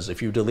 because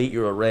if you delete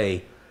your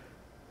array,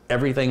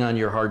 everything on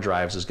your hard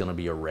drives is going to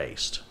be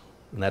erased.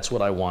 And that's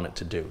what I want it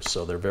to do.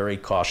 So they're very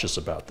cautious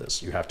about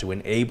this. You have to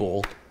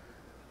enable.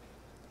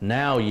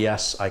 Now,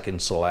 yes, I can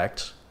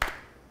select.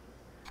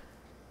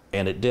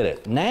 And it did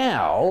it.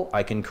 Now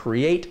I can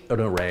create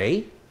an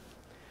array.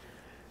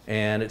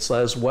 And it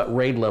says, what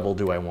RAID level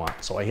do I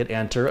want? So I hit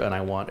enter, and I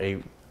want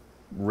a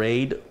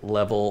RAID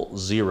level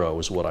 0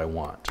 is what I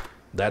want.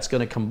 That's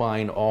going to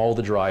combine all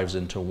the drives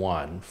into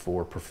one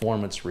for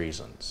performance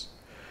reasons.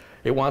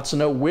 It wants to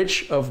know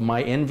which of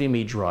my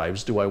NVMe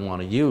drives do I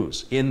want to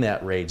use in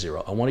that RAID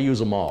 0. I want to use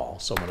them all.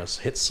 So I'm going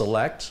to hit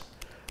select.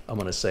 I'm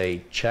going to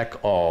say check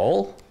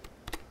all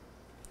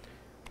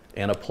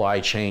and apply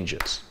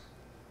changes.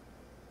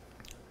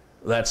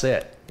 That's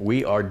it.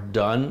 We are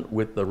done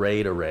with the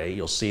RAID array.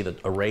 You'll see that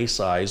array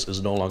size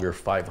is no longer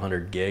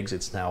 500 gigs.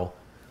 It's now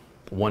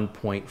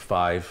 1.5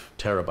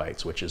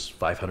 terabytes, which is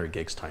 500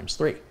 gigs times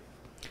 3.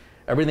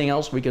 Everything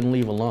else we can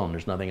leave alone.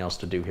 There's nothing else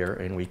to do here,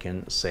 and we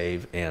can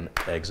save and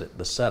exit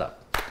the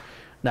setup.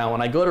 Now,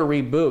 when I go to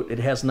reboot, it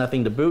has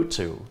nothing to boot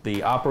to.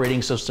 The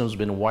operating system's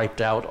been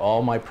wiped out.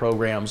 All my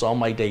programs, all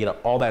my data,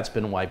 all that's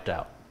been wiped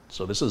out.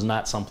 So this is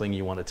not something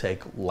you want to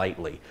take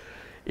lightly.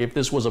 If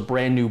this was a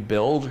brand new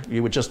build,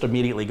 you would just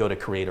immediately go to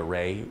create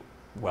array.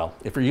 Well,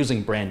 if you're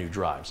using brand new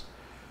drives.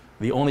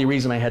 The only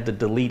reason I had to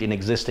delete an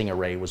existing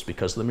array was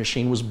because the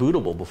machine was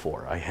bootable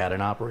before I had an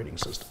operating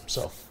system.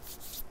 So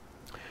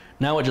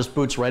now it just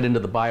boots right into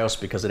the BIOS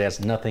because it has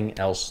nothing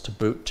else to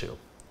boot to.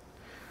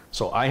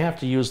 So I have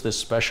to use this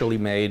specially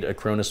made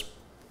Acronis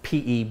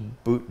PE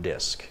boot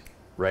disk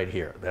right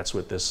here. That's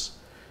what this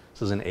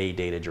is, an A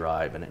data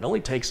drive, and it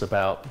only takes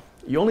about,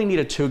 you only need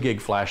a 2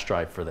 gig flash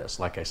drive for this,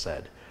 like I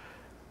said.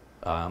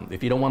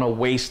 If you don't want to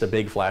waste a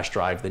big flash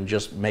drive, then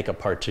just make a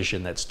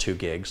partition that's 2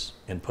 gigs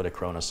and put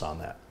Acronis on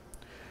that.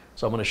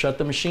 So I'm going to shut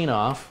the machine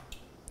off,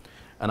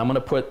 and I'm going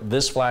to put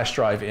this flash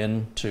drive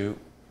into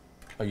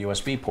a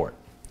USB port.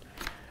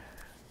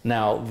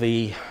 Now,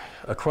 the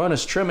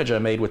Acronis TrueImage I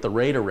made with the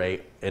RAID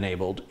array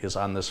enabled is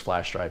on this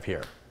flash drive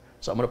here.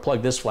 So I'm going to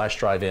plug this flash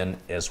drive in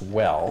as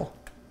well.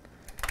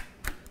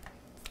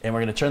 And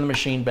we're going to turn the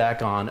machine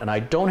back on. And I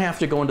don't have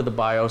to go into the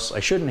BIOS. I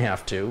shouldn't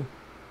have to,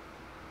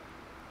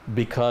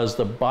 because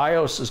the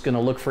BIOS is going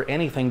to look for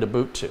anything to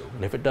boot to.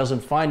 And if it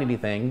doesn't find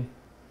anything,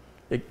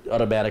 it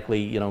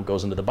automatically,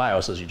 goes into the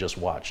BIOS as you just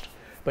watched.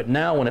 But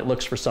now when it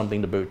looks for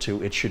something to boot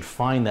to, it should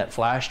find that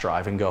flash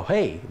drive and go,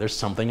 hey, there's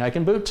something I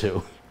can boot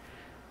to.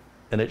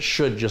 And it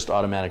should just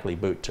automatically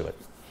boot to it.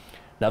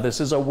 Now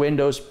this is a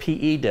Windows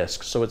PE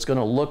disk, so it's going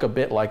to look a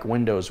bit like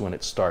Windows when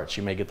it starts.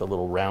 You may get the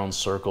little round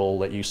circle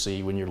that you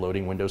see when you're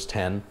loading Windows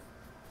 10.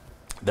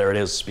 There it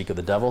is, speak of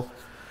the devil.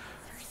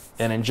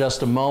 And in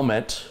just a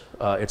moment,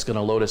 it's going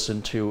to load us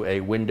into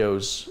a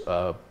Windows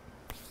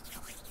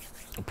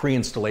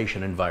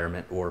pre-installation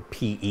environment, or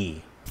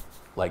PE.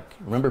 Like,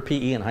 remember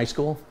PE in high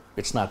school?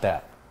 It's not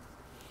that.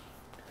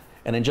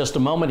 And in just a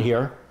moment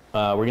here,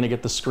 we're going to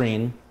get the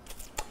screen.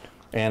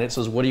 And it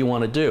says, what do you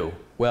want to do?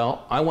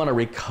 Well, I want to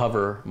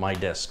recover my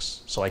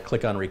disks. So I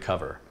click on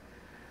recover.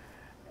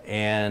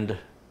 And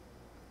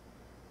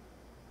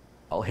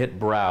I'll hit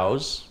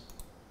browse.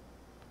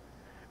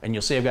 And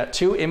you'll see I've got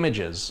 2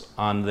 images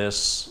on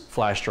this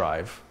flash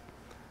drive.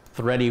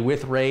 Thready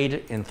with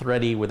RAID and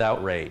Thready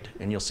without RAID.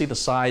 And you'll see the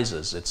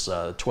sizes. It's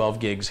 12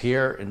 gigs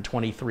here and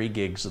 23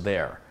 gigs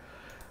there.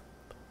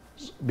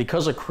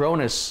 Because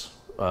Acronis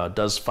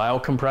does file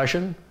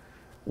compression,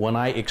 when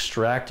I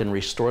extract and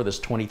restore this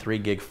 23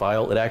 gig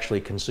file, it actually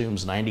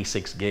consumes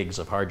 96 gigs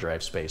of hard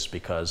drive space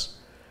because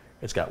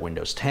it's got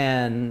Windows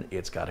 10,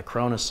 it's got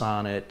Acronis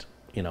on it,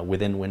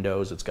 within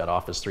Windows, it's got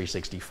Office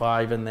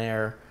 365 in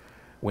there.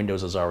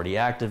 Windows is already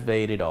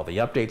activated, all the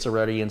updates are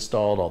already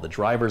installed, all the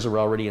drivers are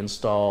already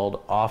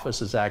installed,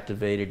 Office is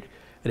activated,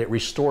 and it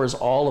restores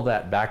all of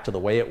that back to the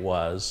way it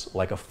was,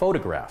 like a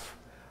photograph,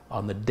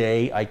 on the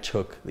day I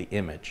took the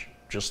image,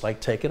 just like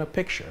taking a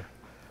picture.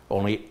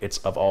 Only it's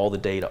of all the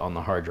data on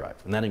the hard drive.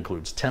 And that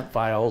includes temp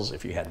files,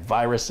 if you had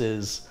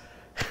viruses,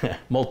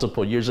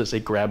 multiple users,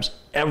 it grabs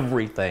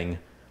everything.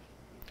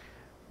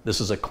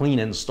 This is a clean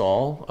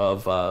install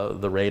of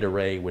the RAID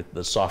array with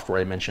the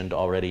software I mentioned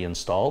already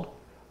installed.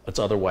 It's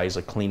otherwise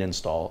a clean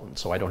install,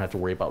 so I don't have to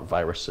worry about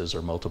viruses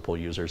or multiple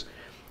users.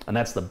 And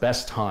that's the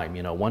best time,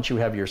 once you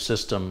have your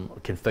system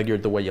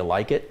configured the way you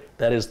like it,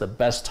 that is the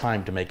best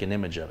time to make an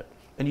image of it.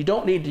 And you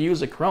don't need to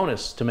use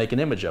Acronis to make an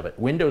image of it.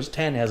 Windows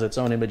 10 has its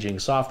own imaging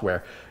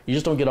software. You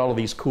just don't get all of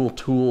these cool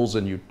tools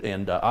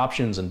and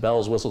options and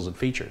bells, whistles, and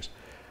features.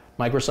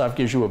 Microsoft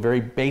gives you a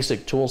very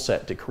basic tool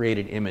set to create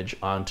an image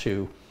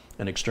onto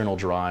an external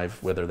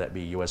drive, whether that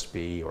be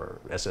USB or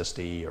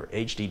SSD or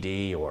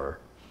HDD or,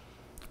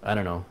 I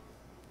don't know,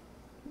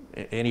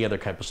 any other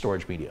type of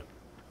storage media.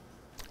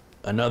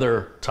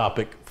 Another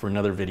topic for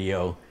another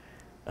video,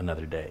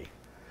 another day.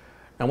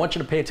 I want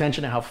you to pay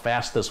attention to how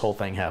fast this whole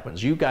thing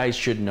happens. You guys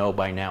should know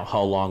by now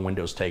how long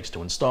Windows takes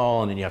to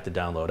install, and then you have to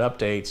download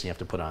updates, and you have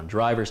to put on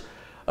drivers.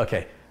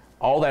 Okay,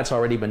 all that's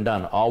already been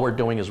done. All we're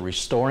doing is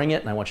restoring it,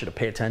 and I want you to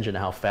pay attention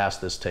to how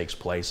fast this takes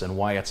place and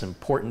why it's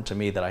important to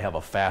me that I have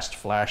a fast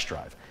flash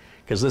drive.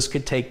 Because this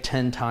could take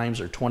 10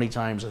 times or 20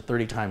 times or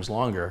 30 times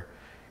longer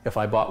if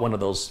I bought one of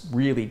those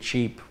really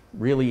cheap,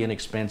 really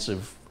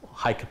inexpensive,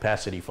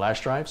 high-capacity flash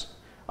drives.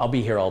 I'll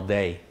be here all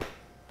day,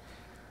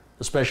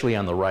 especially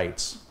on the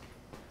writes.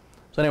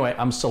 So anyway,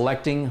 I'm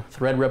selecting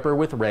Threadripper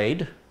with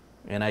RAID,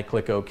 and I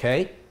click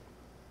OK.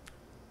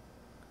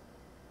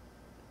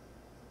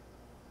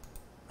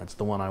 That's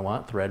the one I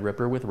want,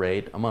 Threadripper with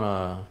RAID. I'm going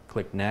to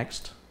click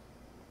Next.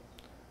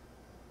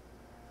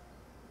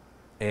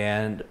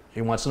 And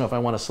he wants to know if I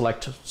want to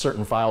select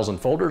certain files and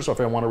folders or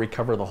if I want to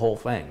recover the whole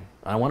thing.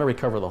 I want to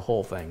recover the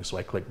whole thing, so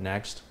I click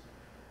Next.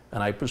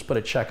 And I just put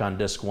a check on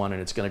disk 1,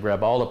 and it's going to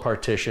grab all the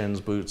partitions,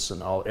 boots,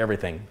 and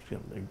everything.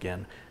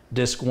 Again,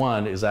 disk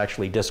 1 is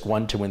actually disk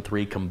 1, 2, and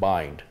 3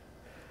 combined.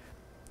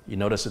 You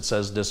notice it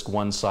says disk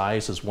 1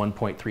 size is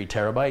 1.3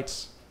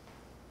 terabytes.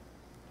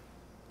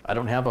 I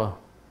don't have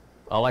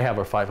all I have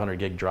are 500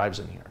 gig drives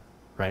in here,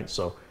 right?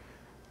 So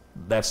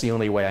that's the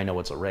only way I know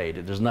it's a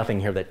RAID. There's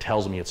nothing here that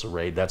tells me it's a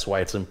RAID. That's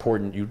why it's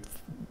important you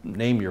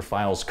name your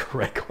files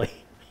correctly.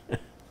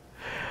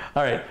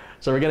 All right,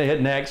 so we're going to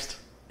hit Next.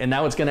 And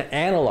now it's going to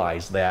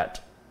analyze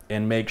that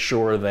and make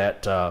sure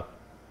that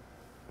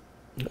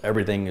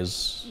everything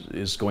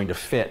is going to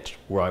fit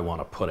where I want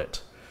to put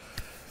it.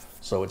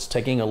 So it's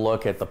taking a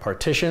look at the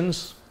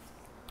partitions.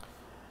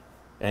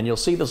 And you'll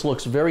see this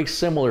looks very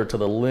similar to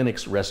the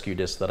Linux rescue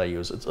disk that I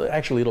use. It's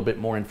actually a little bit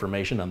more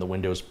information on the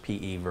Windows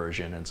PE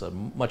version, and it's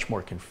much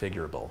more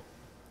configurable.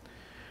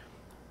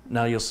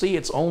 Now you'll see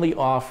it's only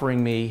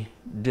offering me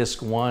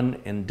disk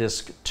 1 and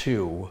disk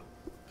 2.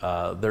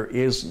 There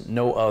is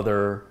no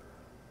other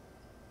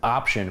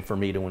option for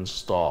me to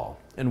install.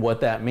 And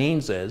what that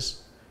means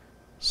is,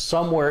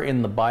 somewhere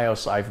in the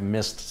BIOS I've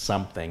missed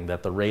something,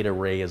 that the RAID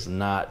array is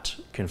not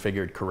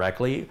configured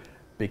correctly,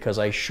 because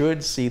I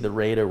should see the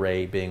RAID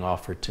array being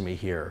offered to me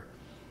here.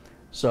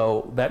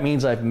 So that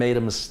means I've made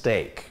a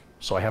mistake.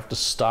 So I have to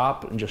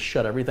stop and just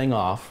shut everything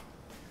off.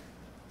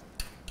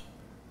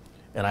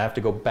 And I have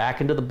to go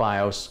back into the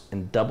BIOS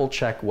and double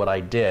check what I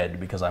did,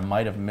 because I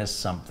might have missed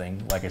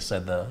something. Like I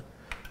said, the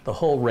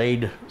whole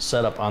RAID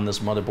setup on this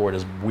motherboard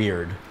is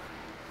weird.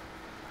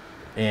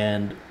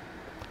 And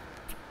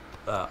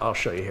I'll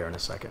show you here in a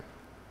second.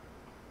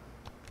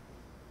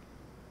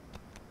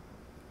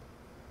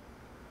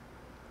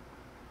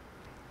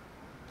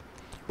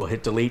 We'll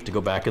hit delete to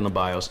go back in the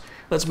BIOS.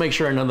 Let's make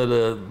sure none of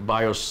the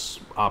BIOS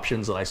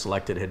options that I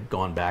selected had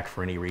gone back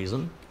for any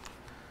reason.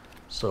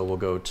 So we'll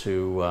go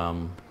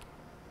to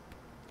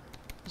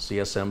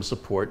CSM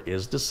support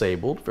is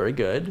disabled. Very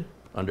good.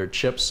 Under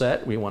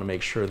chipset, we want to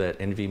make sure that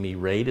NVMe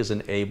RAID is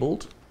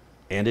enabled,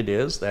 and it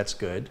is. That's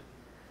good.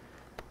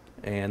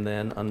 And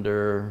then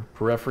under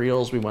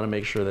peripherals, we want to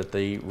make sure that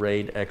the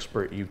RAID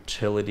expert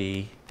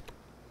utility,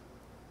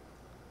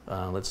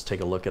 let's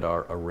take a look at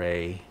our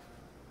array.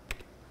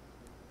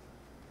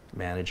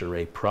 Manage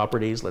array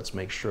properties. Let's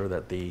make sure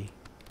that the,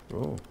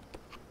 oh,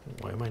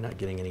 why am I not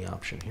getting any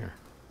option here?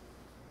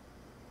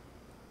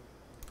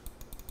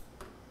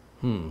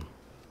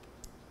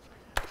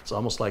 It's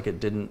almost like it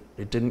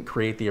didn't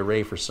create the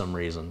array for some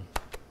reason.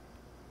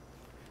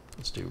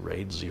 Let's do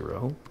RAID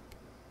 0.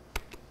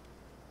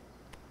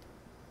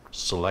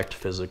 Select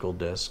physical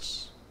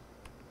disks.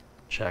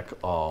 Check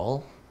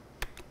all.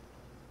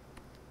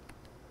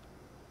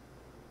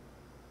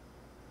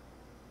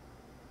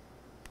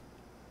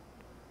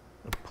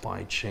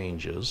 Apply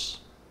changes.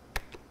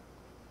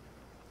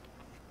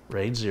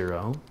 RAID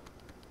 0.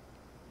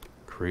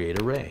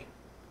 Create array.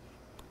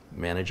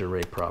 Manage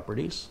array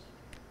properties.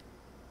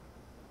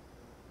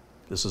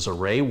 This is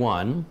array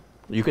 1.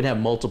 You can have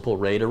multiple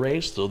RAID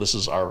arrays, so this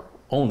is our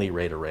only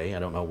RAID array. I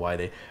don't know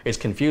why it's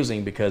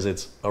confusing, because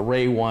it's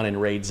array 1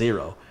 and RAID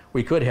 0.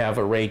 We could have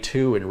array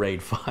 2 and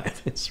RAID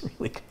 5. It's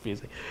really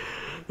confusing.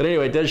 But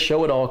anyway, it does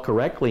show it all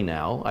correctly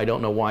now. I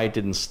don't know why it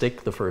didn't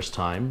stick the first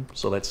time,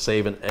 so let's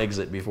save and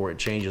exit before it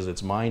changes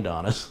its mind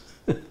on us.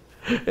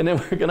 And then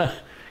we're gonna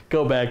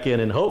go back in,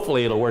 and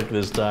hopefully it'll work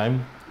this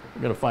time.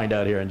 We're gonna find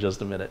out here in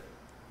just a minute.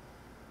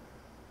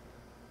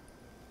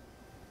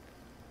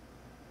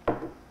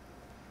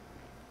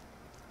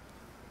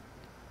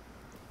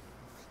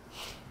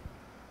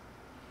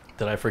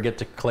 Did I forget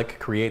to click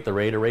create the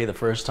RAID array the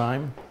first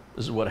time?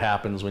 This is what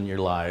happens when you're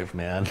live,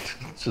 man.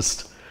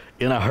 Just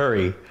in a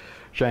hurry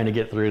trying to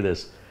get through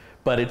this.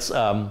 But it's,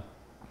 I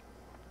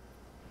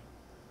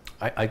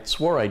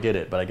swore I did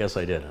it, but I guess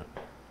I didn't.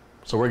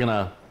 So we're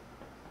gonna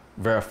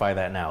verify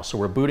that now. So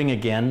we're booting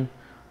again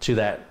to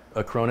that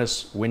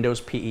Acronis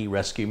Windows PE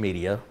Rescue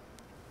Media,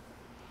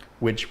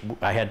 which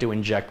I had to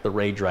inject the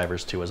RAID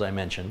drivers to, as I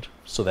mentioned,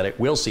 so that it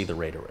will see the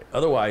RAID array.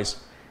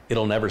 Otherwise,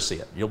 it'll never see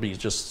it. You'll be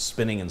just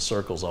spinning in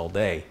circles all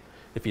day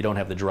if you don't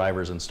have the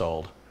drivers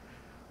installed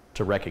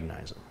to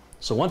recognize it.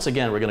 So once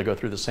again, we're going to go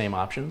through the same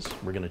options.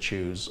 We're going to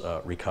choose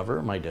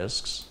recover my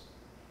disks.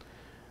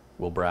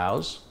 We'll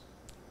browse.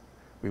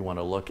 We want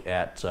to look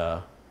at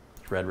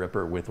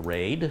Threadripper with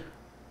RAID.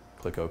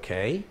 Click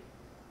OK.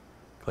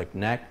 Click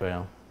next.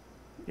 Well,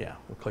 yeah,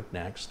 we'll click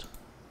next.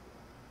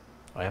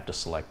 I have to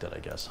select it, I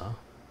guess, huh?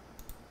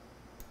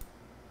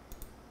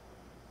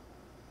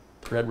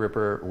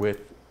 Threadripper with,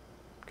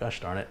 gosh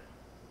darn it,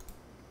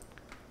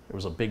 there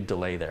was a big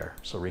delay there.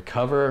 So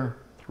recover,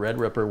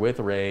 Threadripper with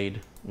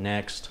RAID,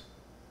 next.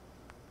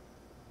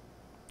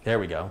 There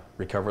we go.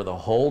 Recover the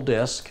whole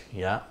disk,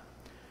 yeah.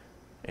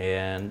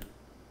 And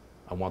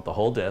I want the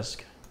whole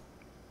disk.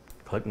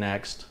 Click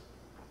next.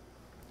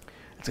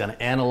 It's going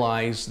to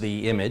analyze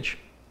the image,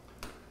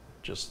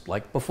 just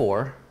like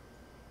before.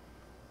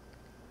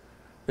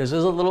 This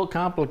is a little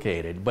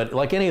complicated, but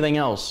like anything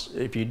else,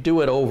 if you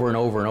do it over and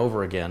over and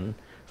over again,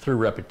 through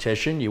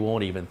repetition, you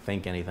won't even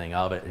think anything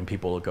of it, and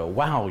people will go,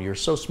 wow, you're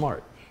so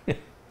smart.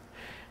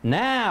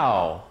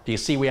 Now, do you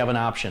see we have an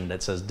option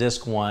that says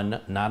disk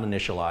 1, not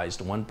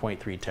initialized, 1.3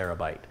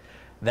 terabyte.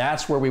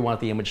 That's where we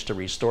want the image to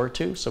restore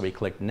to, so we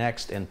click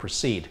next and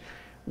proceed.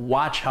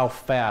 Watch how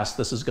fast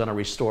this is going to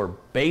restore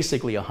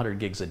basically 100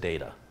 gigs of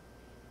data.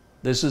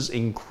 This is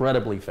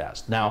incredibly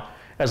fast. Now,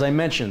 as I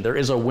mentioned, there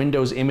is a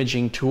Windows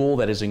imaging tool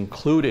that is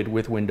included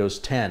with Windows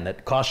 10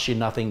 that costs you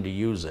nothing to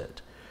use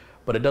it.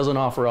 But it doesn't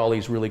offer all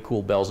these really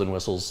cool bells and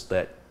whistles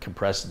that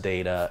compress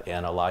data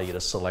and allow you to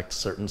select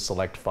certain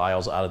select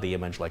files out of the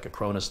image like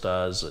Acronis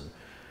does,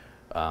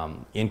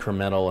 and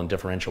incremental and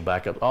differential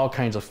backup, all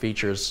kinds of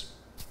features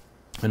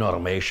and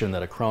automation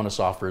that Acronis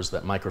offers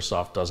that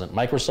Microsoft doesn't.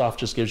 Microsoft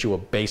just gives you a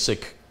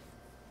basic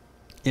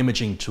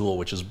imaging tool,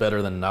 which is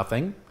better than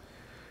nothing.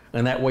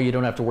 And that way you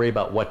don't have to worry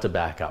about what to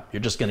back up.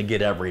 You're just going to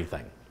get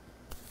everything.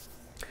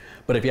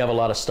 But if you have a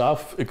lot of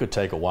stuff, it could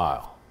take a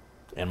while.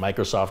 And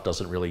Microsoft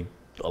doesn't really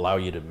allow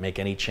you to make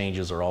any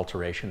changes or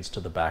alterations to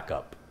the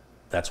backup.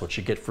 That's what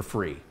you get for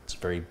free. It's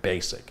very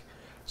basic.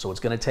 So it's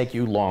going to take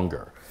you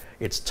longer.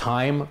 It's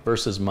time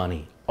versus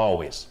money,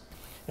 always.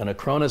 And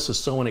Acronis is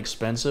so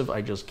inexpensive,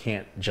 I just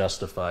can't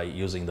justify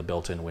using the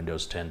built-in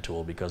Windows 10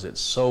 tool because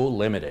it's so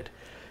limited.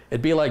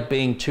 It'd be like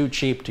being too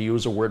cheap to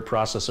use a word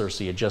processor,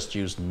 so you just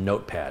use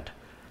Notepad.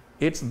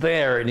 It's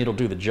there and it'll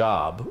do the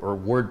job, or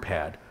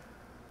WordPad,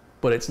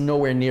 but it's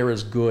nowhere near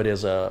as good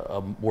as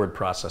a word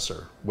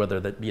processor, whether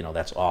that, you know,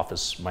 that's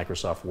Office,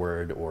 Microsoft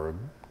Word, or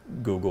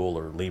Google,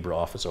 or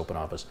LibreOffice,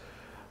 OpenOffice.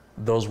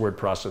 Those word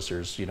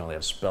processors, you know, they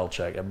have spell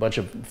check, a bunch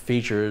of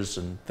features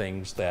and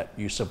things that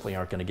you simply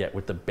aren't going to get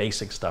with the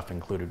basic stuff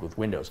included with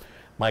Windows.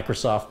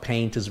 Microsoft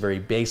Paint is very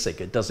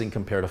basic. It doesn't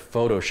compare to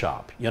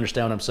Photoshop. You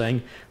understand what I'm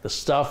saying? The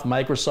stuff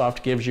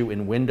Microsoft gives you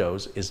in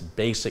Windows is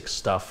basic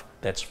stuff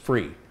that's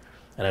free.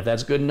 And if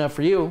that's good enough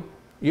for you,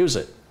 use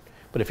it.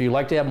 But if you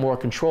like to have more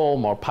control,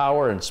 more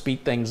power, and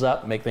speed things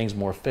up, make things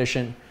more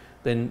efficient,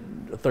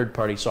 then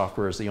third-party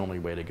software is the only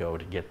way to go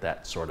to get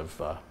that sort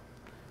of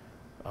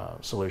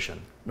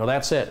solution. No,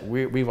 that's it.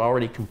 We've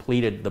already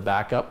completed the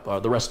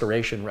backup, the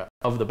restoration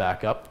of the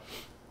backup.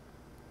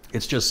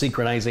 It's just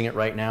synchronizing it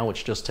right now,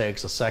 which just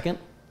takes a second.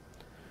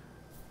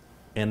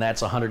 And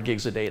that's 100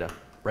 gigs of data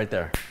right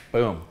there.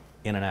 Boom,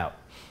 in and out.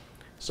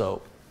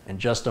 So in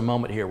just a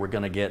moment here, we're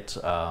going to get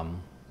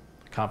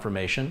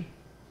confirmation.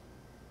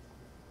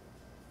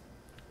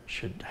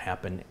 Should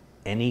happen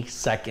any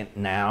second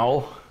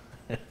now,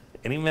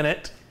 any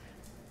minute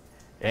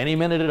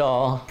at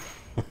all.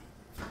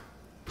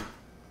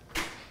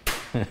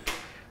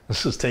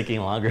 This is taking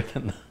longer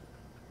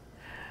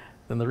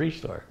than the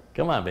restore.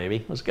 Come on,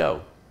 baby, let's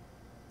go.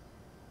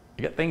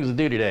 I got things to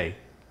do today.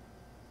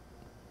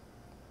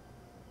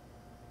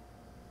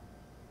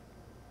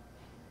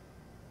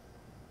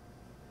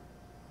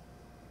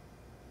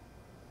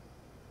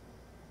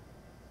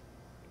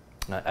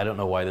 I don't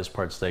know why this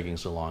part's taking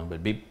so long,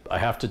 but I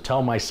have to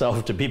tell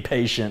myself to be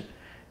patient.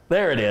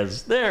 There it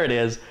is. There it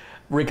is.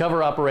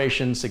 Recover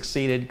operation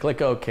succeeded.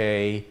 Click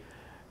OK.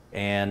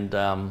 And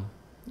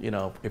you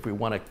know, if we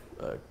want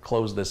to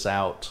close this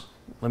out,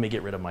 let me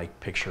get rid of my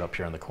picture up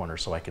here in the corner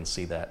so I can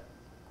see that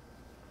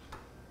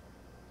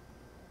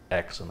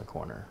X in the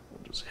corner.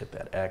 We'll just hit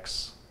that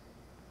X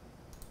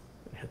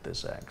and hit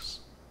this X.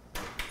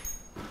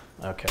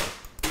 Okay.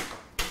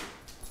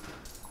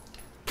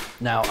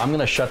 Now I'm going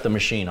to shut the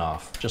machine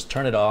off. Just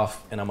turn it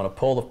off, and I'm going to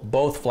pull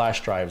both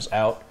flash drives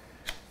out.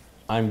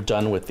 I'm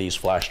done with these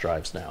flash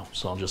drives now,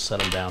 so I'll just set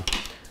them down.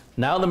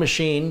 Now the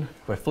machine,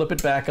 if I flip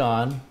it back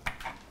on,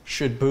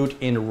 should boot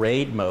in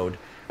RAID mode,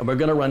 and we're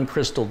going to run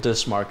Crystal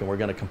Disk Mark, and we're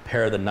going to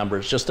compare the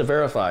numbers just to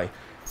verify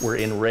we're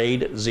in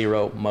RAID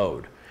 0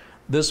 mode.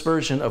 This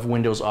version of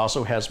Windows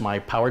also has my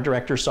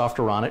PowerDirector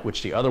software on it,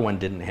 which the other one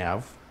didn't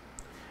have,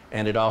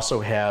 and it also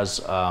has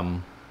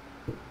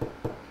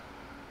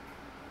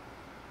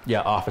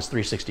yeah, Office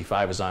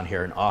 365 is on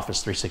here, and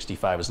Office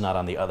 365 is not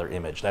on the other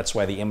image. That's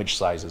why the image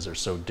sizes are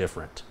so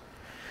different.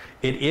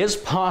 It is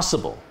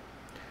possible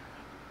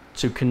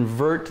to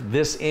convert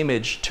this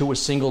image to a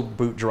single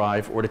boot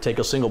drive, or to take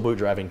a single boot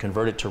drive and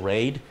convert it to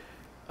RAID.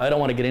 I don't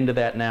want to get into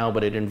that now,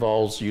 but it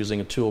involves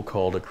using a tool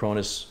called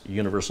Acronis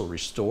Universal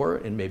Restore,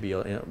 and maybe,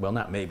 well,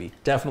 not maybe,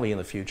 definitely in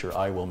the future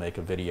I will make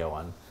a video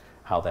on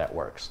how that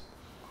works.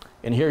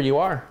 And here you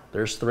are.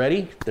 There's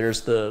Thready,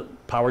 there's the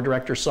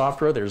PowerDirector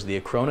software, there's the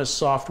Acronis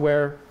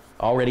software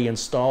already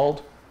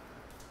installed.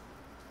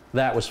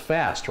 That was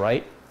fast,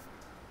 right?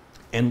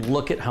 And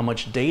look at how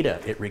much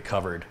data it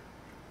recovered.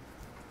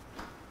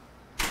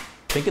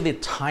 Think of the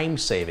time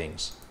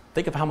savings.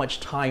 Think of how much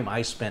time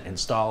I spent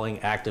installing,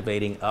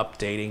 activating,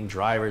 updating,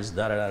 drivers,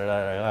 that's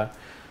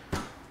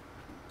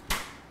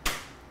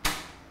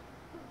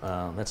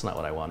not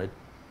what I wanted.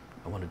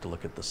 I wanted to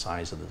look at the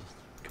size of the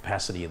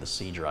capacity of the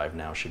C drive.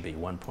 Now should be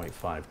 1.5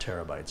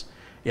 terabytes.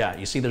 Yeah,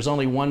 you see there's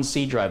only one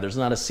C drive. There's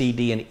not a C,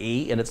 D, and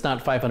E, and it's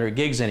not 500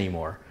 gigs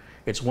anymore.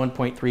 It's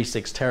 1.36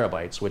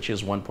 terabytes, which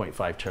is 1.5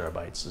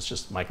 terabytes. It's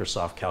just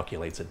Microsoft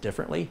calculates it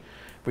differently.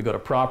 If we go to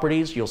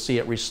properties, you'll see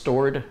it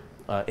restored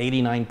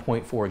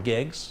 89.4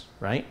 gigs,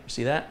 right? You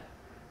see that?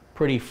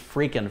 Pretty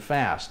freaking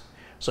fast.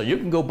 So you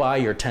can go buy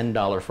your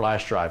 $10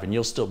 flash drive and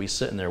you'll still be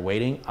sitting there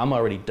waiting. I'm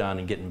already done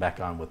and getting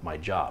back on with my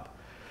job.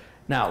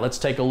 Now let's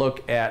take a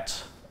look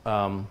at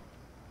oh,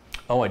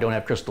 I don't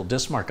have Crystal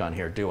Disk Mark on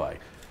here, do I?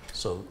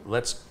 So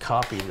let's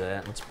copy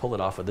that. Let's pull it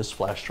off of this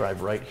flash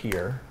drive right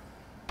here.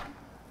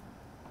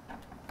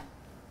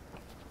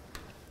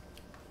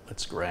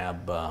 Let's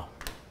grab oh,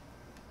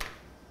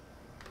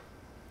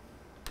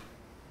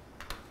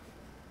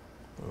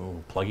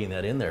 plugging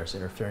that in there is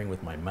interfering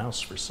with my mouse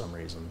for some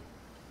reason.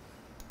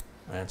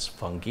 That's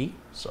funky.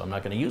 So I'm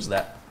not going to use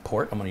that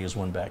port. I'm going to use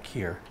one back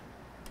here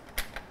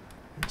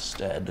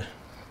instead.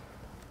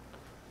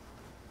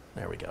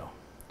 There we go.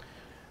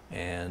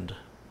 And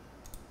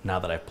Now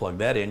that I've plugged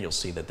that in, you'll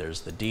see that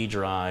there's the D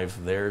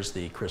drive, there's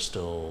the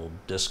crystal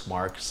disk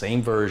mark,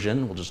 same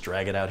version. We'll just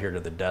drag it out here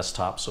to the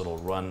desktop so it'll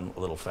run a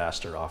little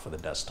faster off of the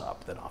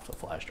desktop than off the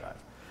flash drive.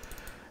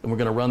 And we're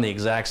going to run the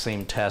exact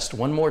same test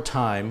one more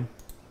time.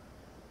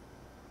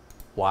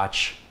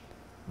 Watch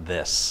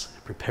this.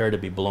 Prepare to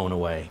be blown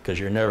away, because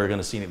you're never going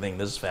to see anything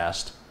this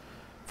fast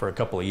for a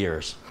couple of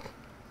years,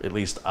 at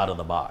least out of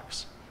the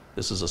box.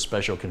 This is a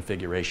special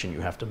configuration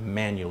you have to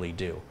manually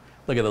do.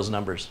 Look at those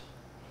numbers.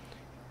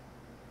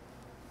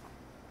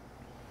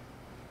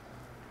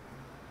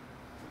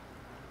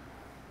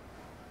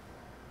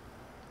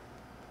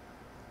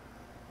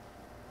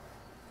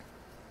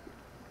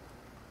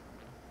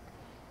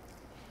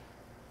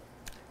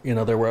 You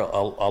know, there were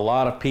a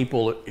lot of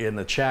people in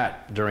the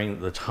chat during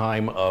the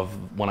time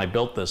of when I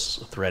built this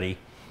Thready,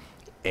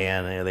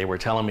 and they were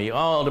telling me,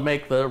 oh, to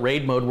make the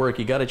RAID mode work,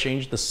 you got to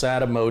change the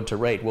SATA mode to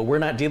RAID. Well, we're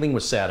not dealing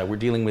with SATA, we're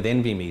dealing with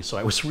NVMe, so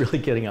I was really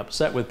getting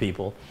upset with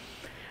people.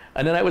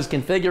 And then I was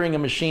configuring a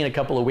machine a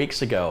couple of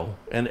weeks ago,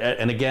 and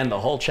again, the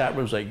whole chat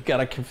room was like, you got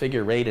to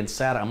configure RAID and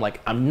SATA. I'm like,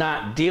 I'm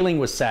not dealing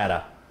with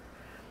SATA.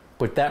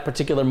 But that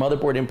particular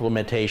motherboard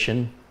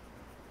implementation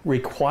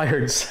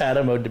required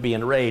SATA mode to be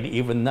in RAID,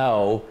 even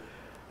though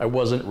I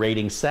wasn't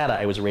raiding SATA,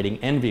 I was raiding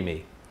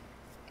NVMe.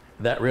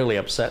 That really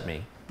upset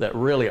me. That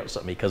really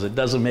upset me, because it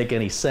doesn't make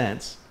any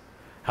sense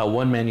how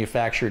one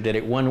manufacturer did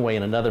it one way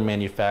and another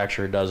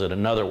manufacturer does it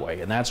another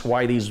way. And that's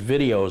why these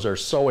videos are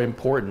so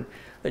important,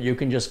 that you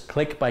can just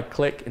click by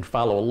click and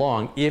follow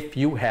along if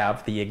you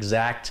have the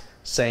exact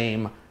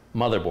same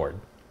motherboard.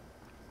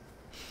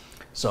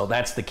 So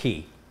that's the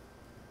key.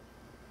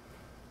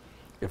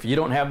 If you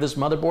don't have this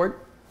motherboard,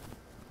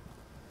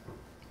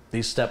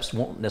 these steps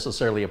won't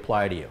necessarily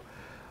apply to you.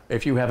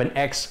 If you have an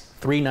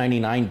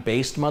X399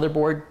 based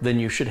motherboard, then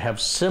you should have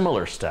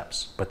similar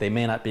steps, but they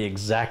may not be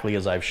exactly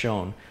as I've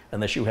shown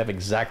unless you have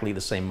exactly the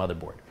same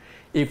motherboard.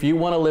 If you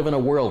want to live in a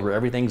world where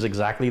everything's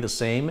exactly the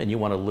same and you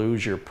want to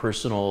lose your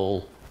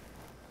personal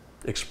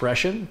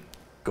expression,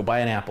 go buy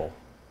an Apple.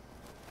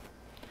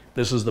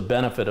 This is the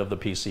benefit of the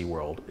PC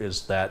world,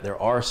 is that there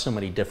are so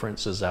many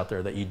differences out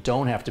there that you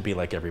don't have to be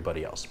like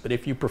everybody else. But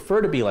if you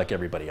prefer to be like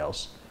everybody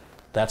else,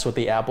 that's what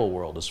the Apple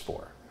world is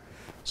for.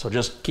 So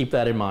just keep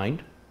that in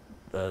mind.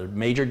 A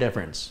major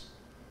difference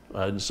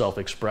in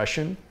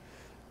self-expression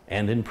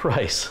and in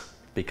price,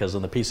 because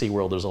in the PC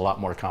world there's a lot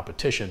more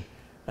competition,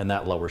 and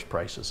that lowers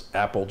prices.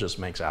 Apple just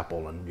makes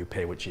Apple, and you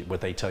pay what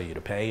they tell you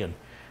to pay, and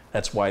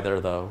that's why they're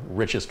the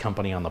richest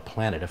company on the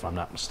planet, if I'm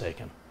not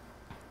mistaken.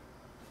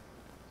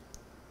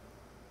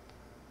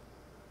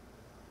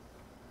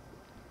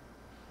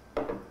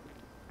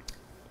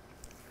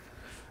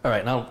 All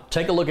right, now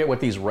take a look at what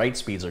these write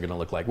speeds are going to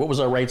look like. What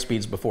was our write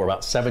speeds before?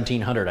 About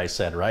 1700, I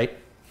said, right?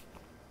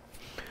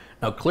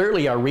 Now,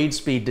 clearly our read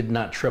speed did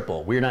not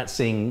triple. We're not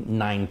seeing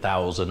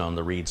 9,000 on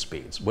the read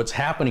speeds. What's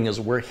happening is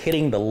we're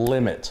hitting the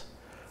limit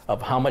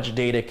of how much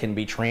data can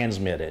be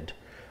transmitted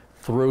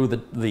through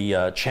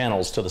the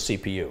channels to the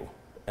CPU.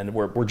 And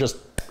we're just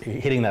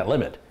hitting that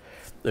limit.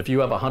 If you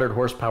have a 100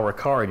 horsepower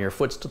car and your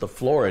foot's to the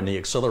floor and the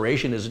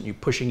acceleration isn't you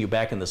pushing you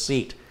back in the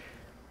seat,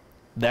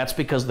 that's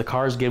because the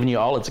car's giving you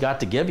all it's got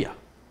to give you.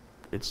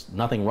 It's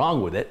nothing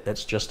wrong with it.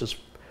 That's just as,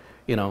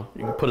 you know,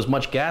 you can put as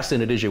much gas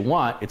in it as you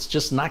want. It's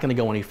just not going to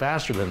go any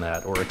faster than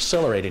that or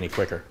accelerate any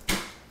quicker.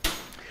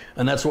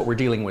 And that's what we're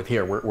dealing with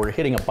here. We're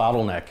hitting a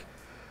bottleneck,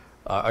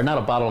 or not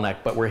a bottleneck,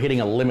 but we're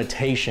hitting a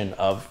limitation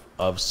of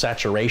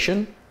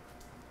saturation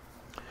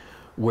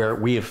where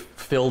we have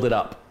filled it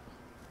up.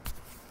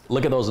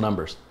 Look at those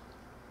numbers.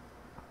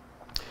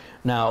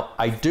 Now,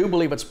 I do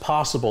believe it's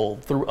possible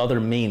through other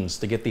means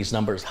to get these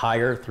numbers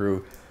higher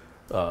through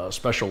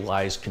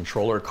specialized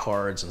controller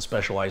cards and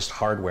specialized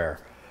hardware.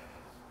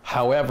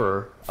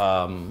 However,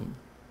 I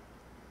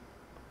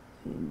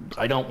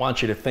don't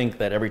want you to think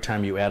that every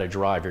time you add a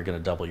drive, you're going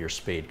to double your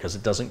speed, because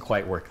it doesn't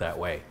quite work that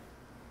way.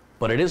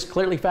 But it is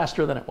clearly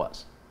faster than it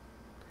was.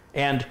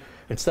 And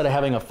instead of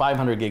having a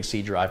 500 gig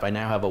C drive, I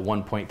now have a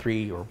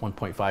 1.3 or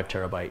 1.5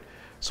 terabyte.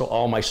 So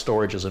all my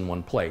storage is in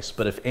one place.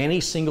 But if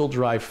any single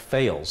drive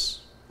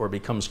fails or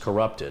becomes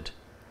corrupted,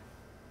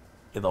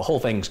 the whole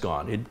thing's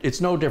gone.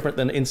 It's no different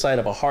than inside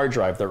of a hard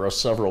drive. There are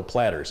several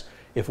platters.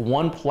 If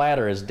one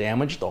platter is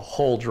damaged, the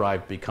whole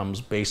drive becomes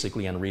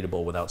basically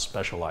unreadable without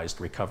specialized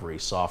recovery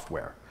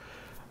software.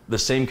 The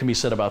same can be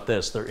said about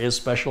this. There is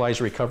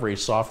specialized recovery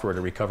software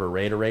to recover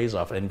RAID arrays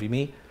off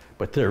NVMe,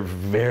 but they're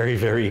very,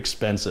 very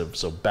expensive.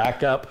 So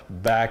backup,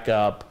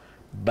 backup,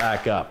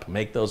 backup.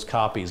 Make those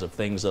copies of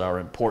things that are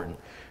important.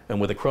 And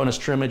with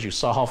acronistrueimage, you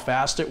saw how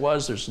fast it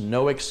was. There's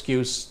no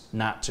excuse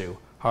not to.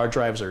 Hard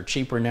drives are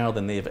cheaper now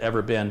than they've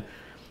ever been.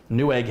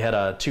 Newegg had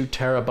a 2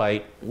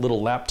 terabyte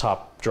little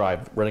laptop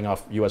drive running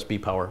off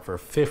USB power for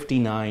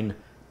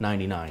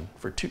 $59.99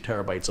 for 2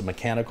 terabytes, a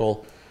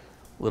mechanical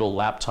little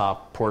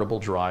laptop portable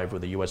drive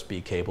with a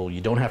USB cable.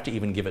 You don't have to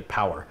even give it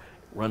power.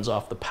 It runs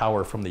off the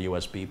power from the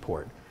USB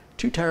port.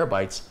 2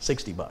 terabytes,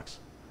 60 bucks.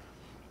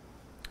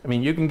 I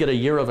mean, you can get a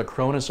year of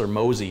Acronis or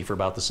Mozy for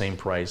about the same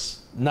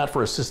price. Not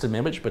for a system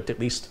image, but at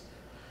least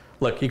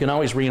Look, you can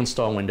always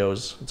reinstall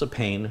Windows. It's a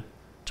pain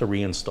to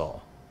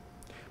reinstall.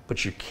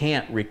 But you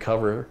can't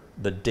recover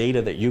the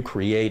data that you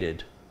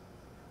created.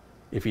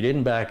 If you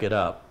didn't back it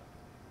up,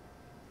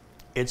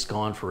 it's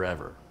gone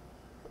forever.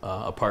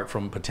 Apart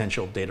from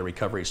potential data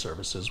recovery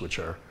services, which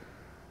are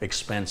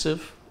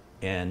expensive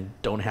and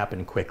don't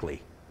happen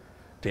quickly.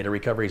 Data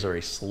recoveries are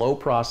a slow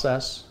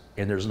process,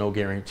 and there's no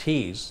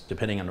guarantees,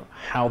 depending on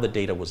how the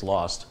data was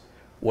lost,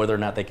 whether or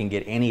not they can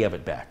get any of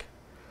it back.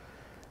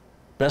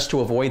 Best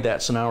to avoid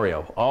that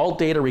scenario. All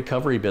data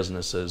recovery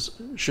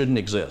businesses shouldn't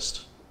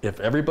exist. If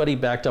everybody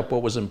backed up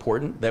what was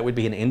important, that would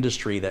be an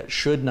industry that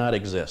should not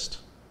exist.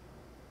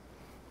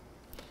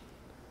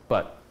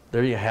 But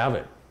there you have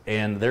it.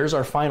 And there's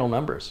our final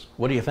numbers.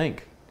 What do you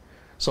think?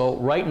 So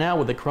right now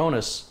with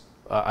Acronis,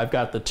 I've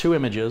got the 2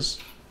 images.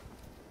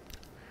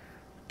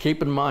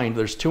 Keep in mind,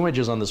 there's 2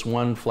 images on this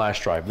one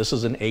flash drive. This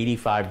is an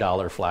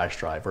 $85 flash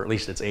drive, or at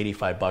least it's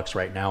 85 bucks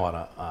right now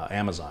on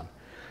Amazon.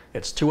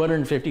 It's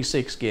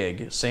 256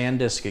 gig,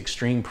 SanDisk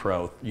Extreme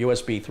Pro,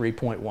 USB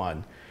 3.1,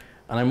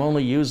 and I'm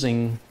only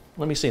using,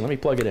 let me see, let me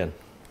plug it in.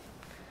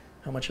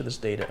 How much of this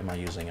data am I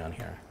using on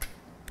here?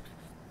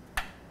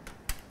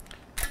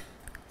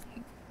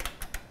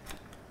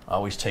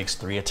 Always takes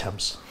 3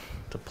 attempts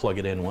to plug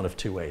it in one of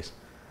 2 ways.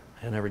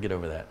 I never get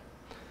over that.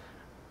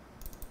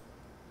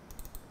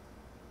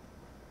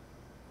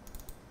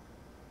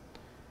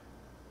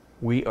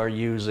 We are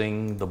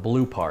using the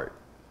blue part,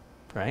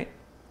 right?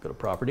 Go to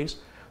properties.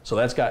 So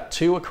that's got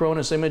 2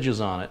 Acronis images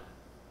on it.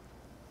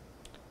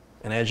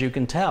 And as you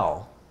can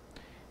tell,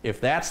 if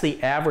that's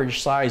the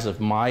average size of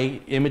my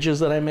images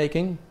that I'm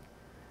making,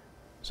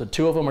 so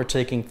 2 of them are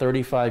taking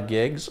 35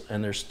 gigs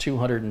and there's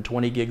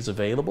 220 gigs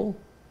available,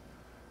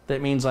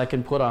 that means I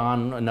can put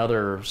on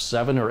another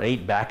 7 or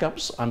 8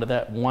 backups onto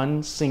that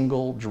one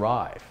single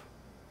drive.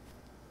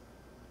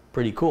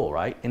 Pretty cool,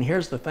 right? And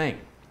here's the thing.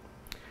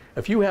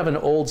 If you have an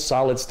old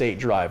solid state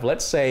drive,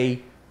 let's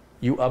say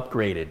you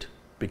upgraded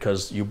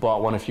because you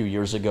bought one a few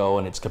years ago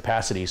and its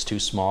capacity is too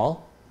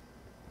small,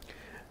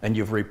 and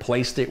you've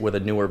replaced it with a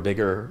newer,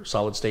 bigger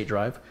solid state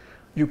drive,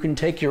 you can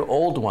take your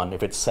old one,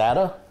 if it's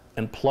SATA,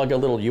 and plug a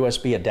little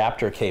USB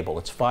adapter cable.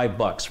 It's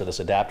 $5 for this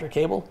adapter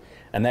cable,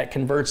 and that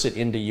converts it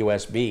into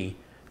USB.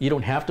 You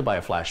don't have to buy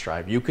a flash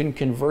drive. You can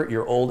convert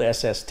your old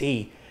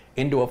SSD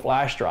into a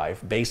flash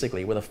drive,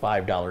 basically with a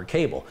 $5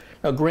 cable.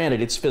 Now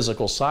granted, its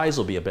physical size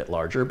will be a bit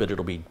larger, but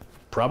it'll be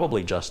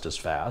probably just as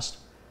fast.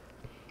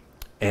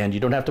 And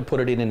you don't have to put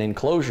it in an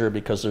enclosure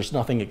because there's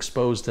nothing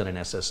exposed in an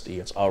SSD.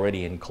 It's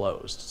already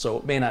enclosed. So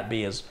it may not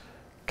be as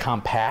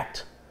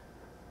compact,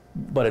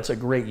 but it's a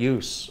great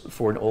use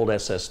for an old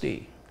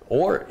SSD.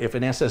 Or if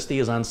an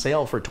SSD is on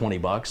sale for 20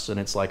 bucks and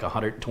it's like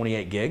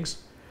 128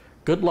 gigs,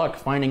 good luck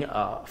finding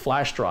a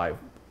flash drive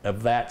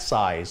of that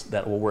size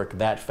that will work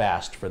that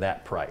fast for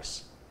that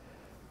price.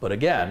 But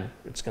again,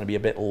 it's going to be a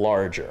bit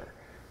larger.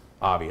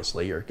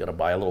 Obviously, you're going to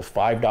buy a little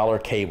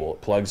 $5 cable.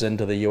 It plugs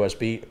into the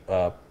USB,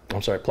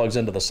 it plugs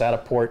into the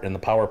SATA port and the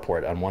power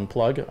port on one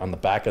plug on the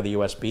back of the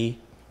USB.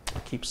 I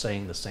keep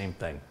saying the same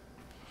thing.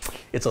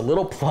 It's a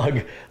little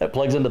plug that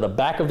plugs into the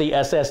back of the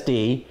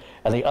SSD,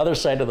 and the other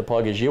side of the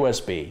plug is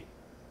USB.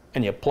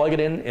 And you plug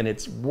it in, and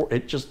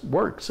it just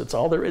works. It's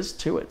all there is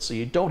to it. So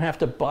you don't have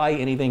to buy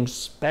anything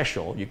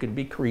special. You can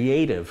be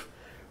creative.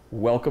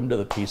 Welcome to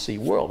the PC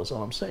world, is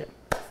all I'm saying.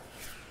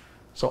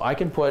 So I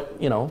can put,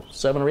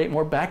 7 or 8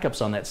 more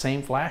backups on that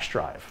same flash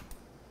drive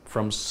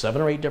from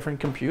 7 or 8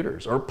 different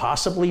computers, or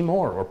possibly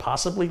more, or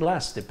possibly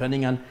less,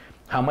 depending on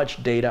how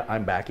much data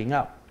I'm backing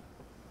up.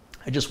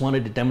 I just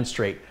wanted to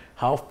demonstrate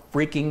how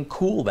freaking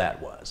cool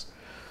that was.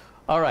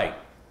 All right,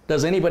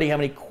 does anybody have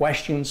any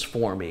questions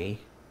for me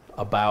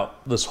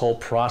about this whole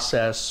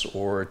process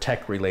or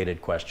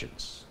tech-related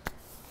questions?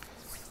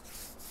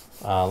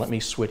 Let me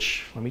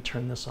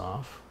turn this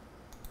off.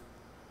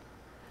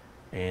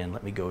 And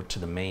let me go to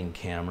the main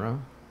camera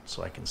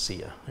so I can see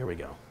you. There we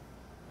go.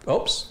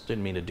 Oops,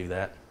 didn't mean to do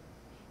that.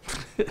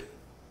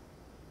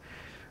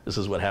 This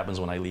is what happens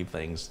when I leave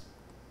things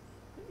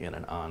in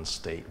an on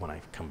state. When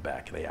I come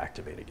back, they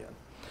activate again.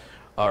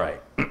 All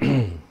right.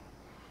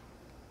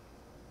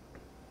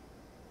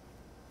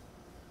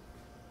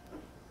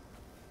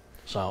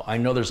 So I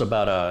know there's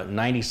about a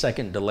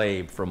 90-second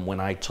delay from when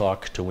I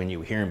talk to when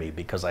you hear me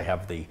because I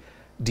have the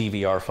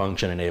DVR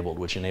function enabled,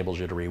 which enables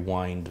you to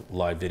rewind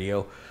live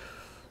video.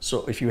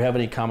 So if you have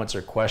any comments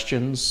or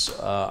questions,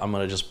 I'm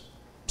going to just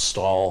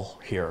stall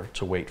here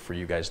to wait for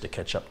you guys to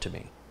catch up to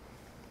me.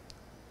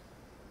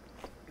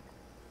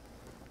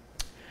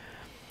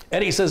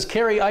 Eddie says,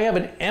 Carey, I have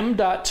an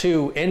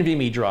M.2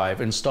 NVMe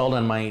drive installed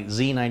on my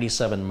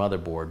Z97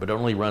 motherboard, but it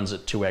only runs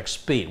at 2x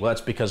speed. Well,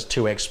 that's because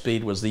 2x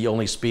speed was the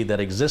only speed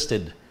that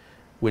existed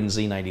when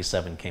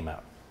Z97 came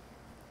out.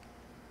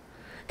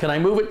 Can I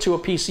move it to a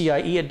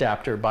PCIe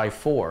adapter by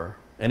 4?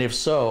 And if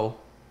so,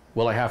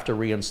 will I have to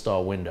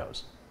reinstall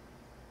Windows?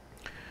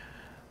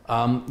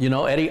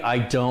 Eddie, I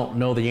don't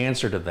know the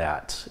answer to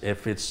that.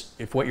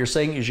 If what you're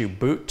saying is you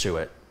boot to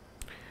it,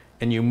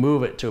 and you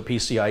move it to a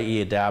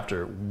PCIe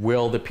adapter,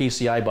 will the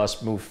PCI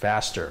bus move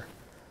faster?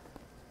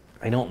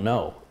 I don't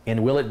know.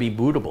 And will it be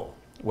bootable?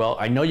 Well,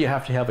 I know you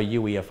have to have a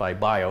UEFI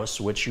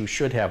BIOS, which you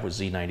should have with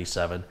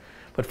Z97,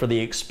 but for the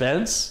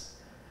expense,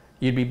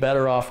 you'd be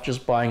better off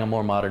just buying a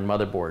more modern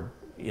motherboard.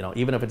 You know,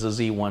 even if it's a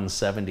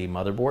Z170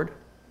 motherboard,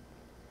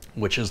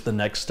 which is the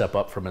next step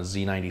up from a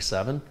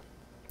Z97,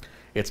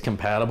 it's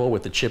compatible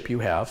with the chip you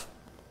have.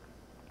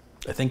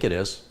 I think it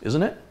is,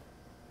 isn't it?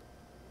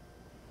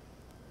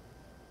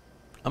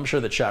 I'm sure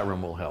the chat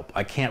room will help.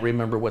 I can't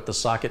remember what the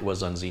socket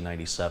was on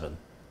Z97.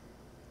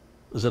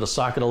 Is it a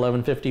socket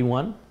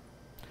 1151?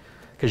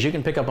 Because you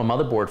can pick up a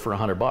motherboard for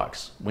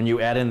 $100. When you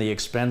add in the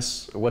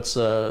expense, what's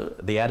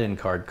the add-in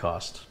card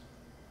cost?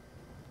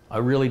 I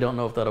really don't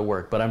know if that'll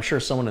work, but I'm sure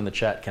someone in the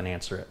chat can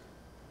answer it.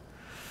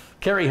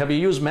 Carey, have you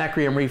used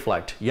Macrium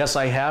Reflect? Yes,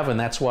 I have, and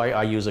that's why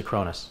I use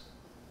Acronis.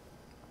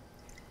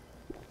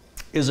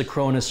 Is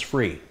Acronis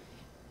free?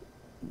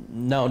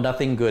 No,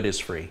 nothing good is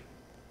free.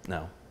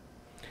 No.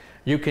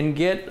 You can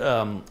get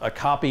a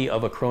copy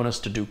of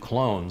Acronis to do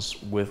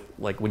clones with,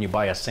 like when you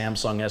buy a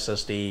Samsung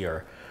SSD,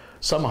 or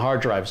some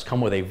hard drives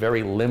come with a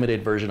very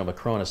limited version of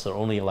Acronis that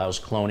only allows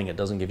cloning. It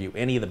doesn't give you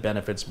any of the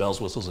benefits,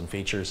 bells, whistles, and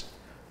features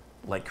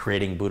like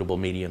creating bootable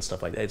media and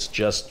stuff like that. It's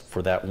just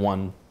for that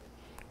one.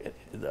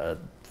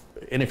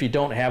 And if you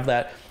don't have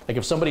that, like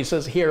if somebody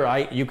says,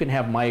 here, you can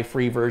have my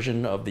free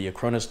version of the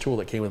Acronis tool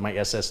that came with my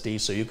SSD,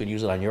 so you can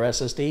use it on your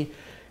SSD.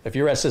 If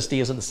your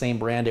SSD isn't the same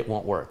brand, it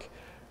won't work.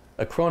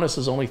 Acronis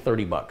is only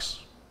 $30.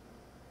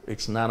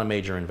 It's not a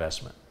major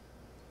investment.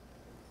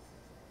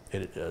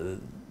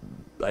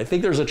 I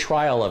think there's a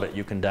trial of it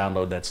you can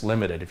download that's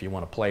limited if you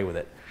want to play with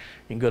it.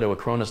 You can go to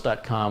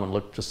acronis.com and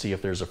look to see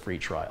if there's a free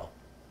trial.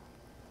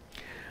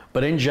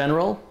 But in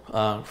general,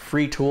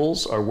 free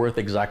tools are worth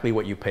exactly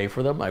what you pay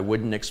for them. I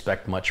wouldn't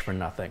expect much for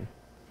nothing.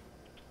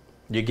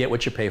 You get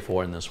what you pay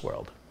for in this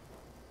world.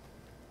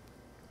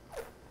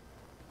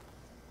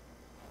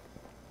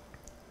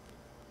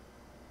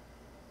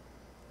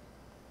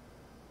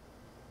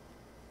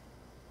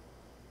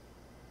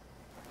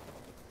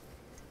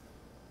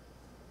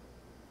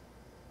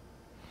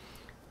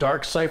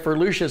 Dark Cypher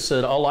Lucius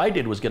said, all I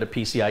did was get a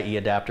PCIe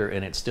adapter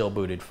and it still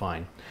booted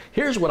fine.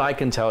 Here's what I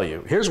can tell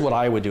you. Here's what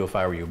I would do if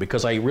I were you,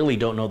 because I really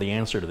don't know the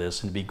answer to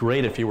this, and it'd be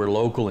great if you were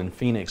local in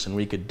Phoenix and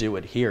we could do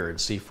it here and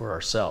see for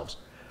ourselves.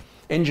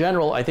 In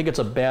general, I think it's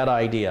a bad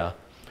idea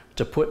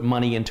to put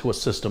money into a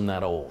system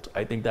that old.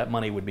 I think that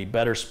money would be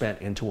better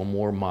spent into a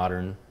more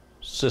modern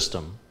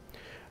system,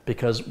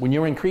 because when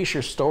you increase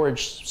your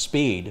storage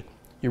speed,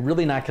 you're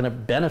really not going to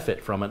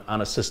benefit from it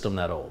on a system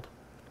that old.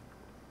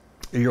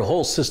 Your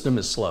whole system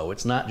is slow.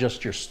 It's not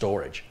just your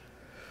storage.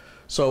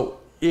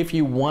 So if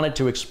you wanted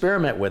to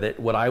experiment with it,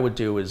 what I would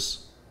do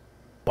is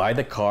buy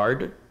the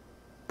card,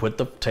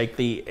 take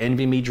the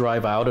NVMe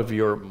drive out of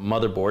your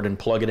motherboard and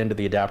plug it into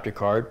the adapter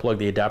card, plug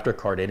the adapter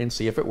card in and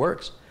see if it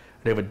works.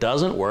 And if it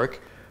doesn't work,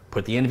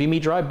 put the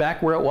NVMe drive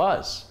back where it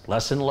was.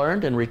 Lesson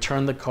learned, and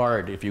return the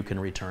card if you can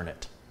return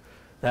it.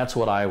 That's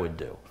what I would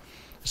do.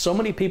 So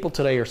many people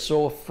today are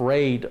so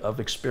afraid of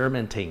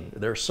experimenting.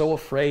 They're so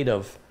afraid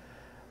of,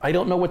 I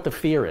don't know what the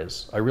fear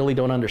is. I really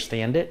don't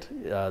understand it.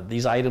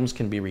 These items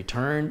can be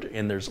returned,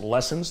 and there's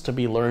lessons to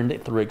be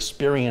learned through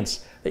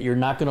experience that you're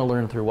not going to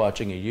learn through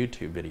watching a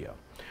YouTube video.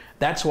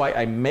 That's why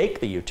I make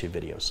the YouTube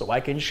video, so I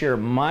can share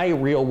my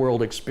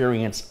real-world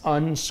experience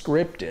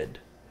unscripted,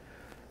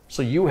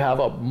 so you have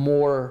a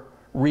more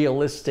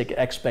realistic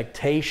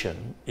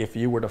expectation if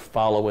you were to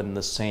follow in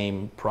the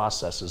same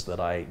processes that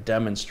I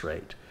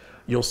demonstrate.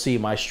 You'll see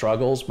my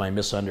struggles, my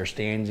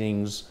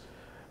misunderstandings,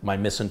 my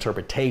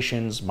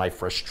misinterpretations, my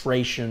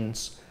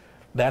frustrations.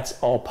 That's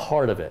all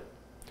part of it.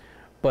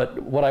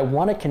 But what I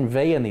want to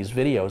convey in these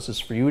videos is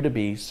for you to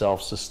be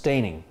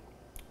self-sustaining.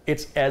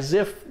 It's as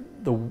if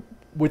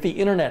with the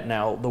internet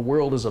now, the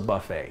world is a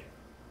buffet.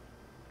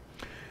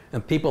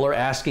 And people are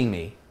asking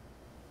me,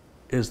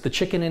 is the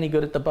chicken any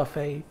good at the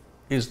buffet?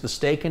 Is the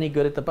steak any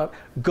good at the buffet?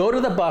 Go to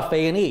the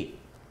buffet and eat.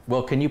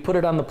 Well, can you put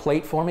it on the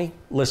plate for me?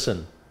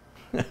 Listen,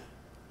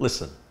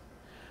 listen.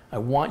 I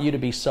want you to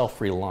be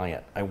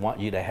self-reliant. I want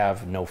you to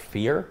have no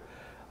fear.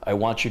 I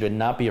want you to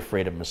not be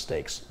afraid of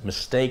mistakes.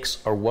 Mistakes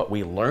are what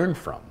we learn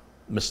from.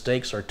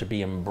 Mistakes are to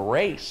be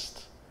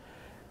embraced.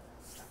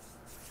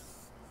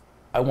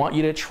 I want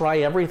you to try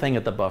everything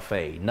at the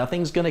buffet.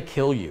 Nothing's going to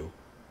kill you.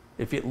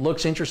 If it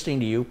looks interesting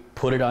to you,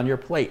 put it on your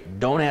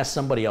plate. Don't ask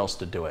somebody else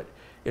to do it.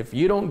 If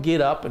you don't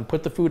get up and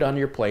put the food on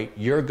your plate,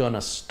 you're going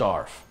to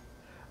starve.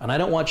 And I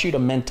don't want you to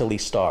mentally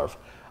starve.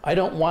 I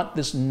don't want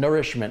this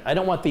nourishment. I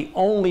don't want the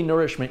only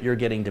nourishment you're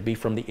getting to be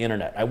from the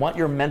internet. I want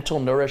your mental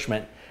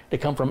nourishment to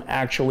come from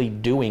actually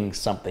doing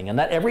something. And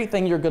not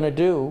everything you're going to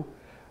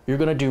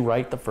do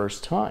right the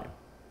first time.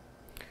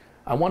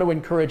 I want to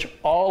encourage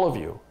all of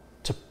you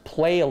to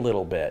play a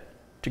little bit,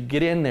 to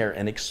get in there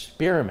and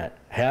experiment.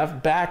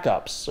 Have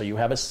backups so you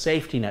have a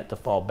safety net to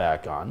fall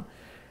back on.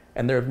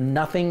 And there's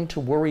nothing to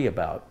worry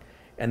about.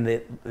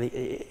 And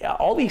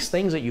all these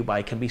things that you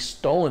buy can be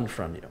stolen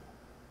from you.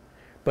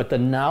 But the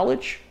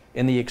knowledge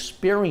and the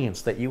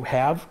experience that you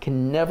have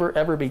can never,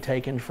 ever be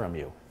taken from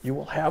you. You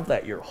will have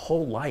that your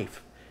whole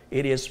life.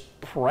 It is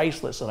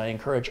priceless, and I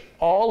encourage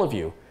all of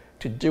you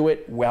to do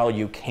it while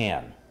you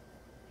can.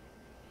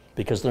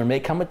 Because there may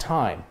come a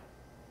time,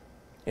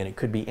 and it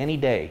could be any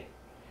day,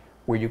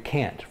 where you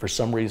can't for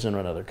some reason or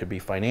another. It could be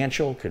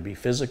financial, it could be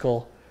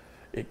physical,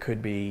 it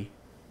could be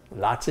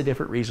lots of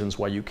different reasons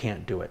why you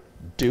can't do it.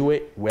 Do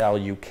it while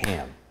you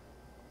can.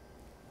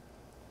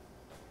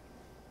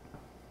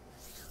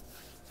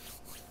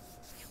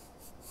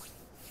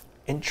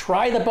 And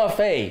try the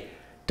buffet.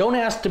 Don't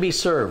ask to be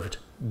served.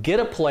 Get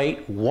a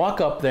plate,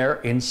 walk up there,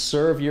 and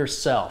serve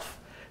yourself.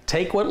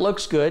 Take what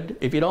looks good.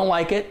 If you don't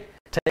like it,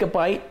 take a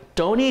bite.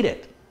 Don't eat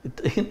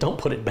it. Don't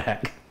put it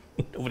back.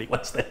 Nobody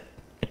wants that.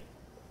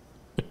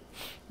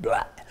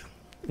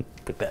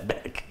 Put that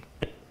back.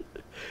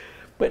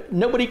 But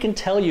nobody can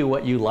tell you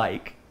what you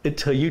like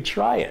until you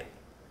try it,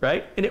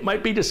 right? And it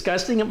might be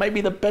disgusting. It might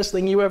be the best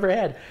thing you ever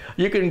had.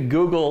 You can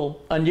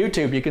Google on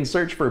YouTube, you can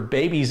search for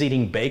babies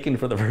eating bacon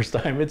for the first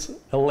time. It's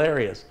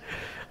hilarious.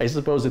 I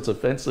suppose it's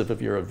offensive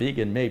if you're a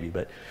vegan, maybe,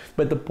 but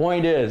the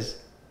point is,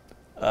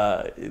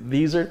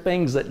 these are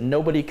things that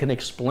nobody can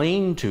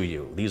explain to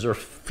you. These are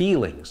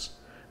feelings.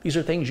 These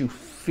are things you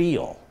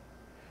feel.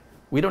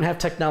 We don't have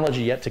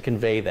technology yet to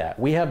convey that.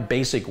 We have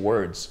basic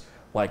words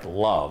like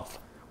love.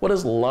 What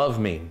does love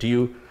mean?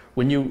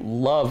 When you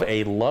love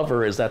a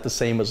lover, is that the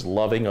same as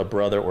loving a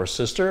brother or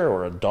sister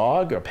or a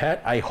dog or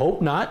pet? I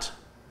hope not.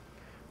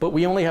 But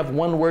we only have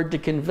one word to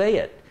convey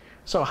it.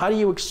 So how do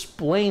you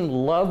explain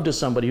love to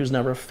somebody who's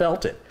never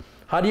felt it?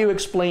 How do you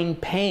explain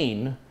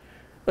pain?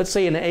 Let's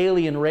say an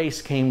alien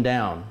race came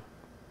down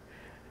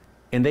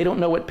and they don't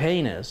know what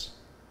pain is.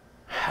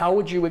 How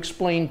would you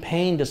explain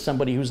pain to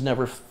somebody who's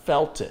never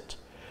felt it?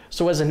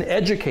 So as an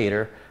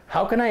educator,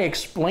 how can I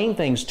explain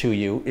things to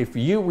you if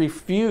you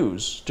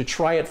refuse to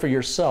try it for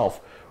yourself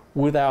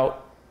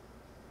without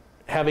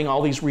having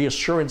all these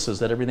reassurances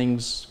that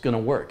everything's going to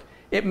work?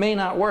 It may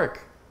not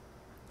work.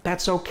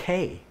 That's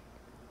okay.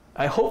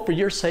 I hope for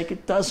your sake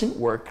it doesn't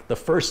work the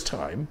first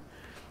time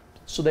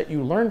so that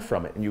you learn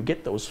from it and you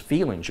get those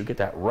feelings. You get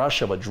that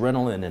rush of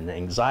adrenaline and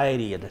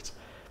anxiety, and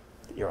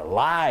you're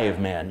alive,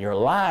 man. You're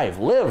alive.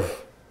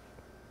 Live.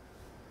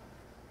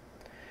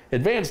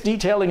 Advanced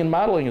Detailing and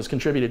Modeling has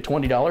contributed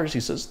 $20. He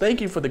says,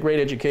 thank you for the great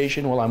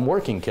education while I'm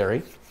working,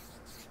 Carey.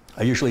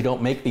 I usually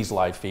don't make these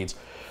live feeds.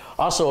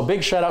 Also, a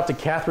big shout out to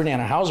Catherine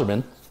Anna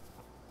Hauserman.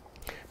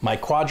 My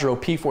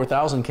Quadro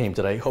P4000 came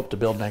today. Hope to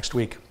build next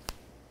week.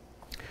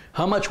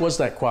 How much was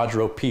that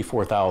Quadro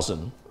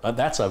P4000?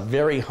 That's a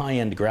very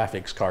high-end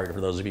graphics card, for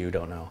those of you who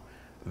don't know.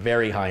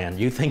 Very high-end.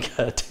 You think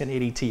a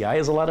 1080 Ti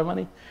is a lot of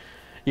money?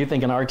 You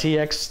think an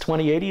RTX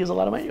 2080 is a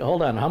lot of money?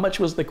 Hold on. How much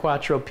was the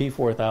Quadro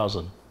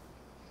P4000?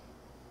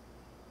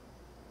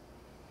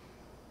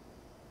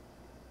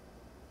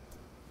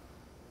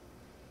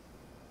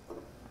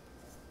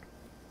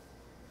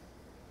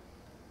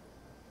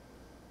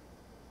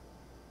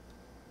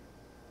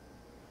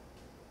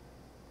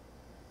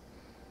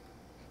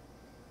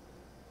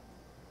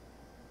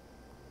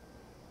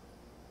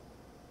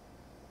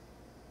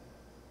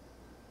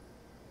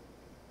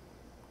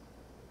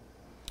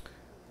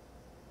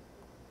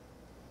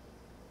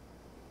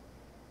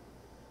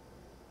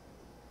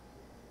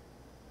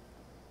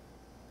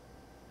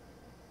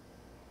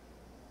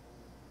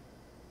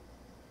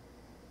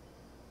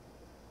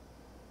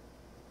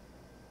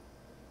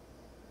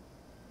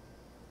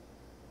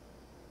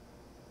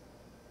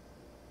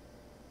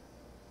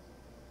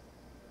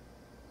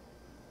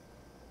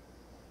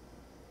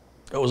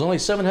 It was only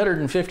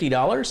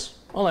 $750?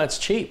 Well, that's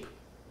cheap.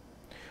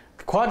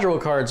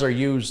 Quadro cards are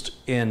used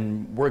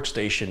in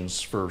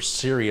workstations for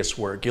serious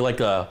work. You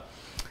know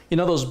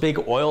those big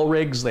oil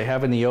rigs they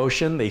have in the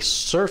ocean? They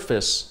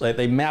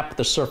map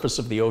the surface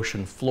of the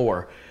ocean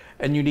floor,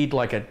 and you need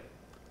like a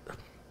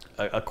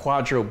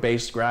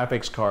Quadro-based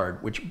graphics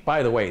card, which,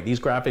 by the way, these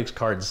graphics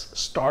cards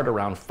start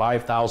around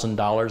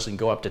 $5,000 and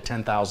go up to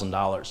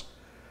 $10,000.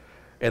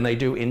 And they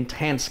do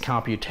intense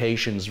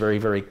computations very,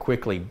 very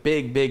quickly.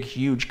 Big,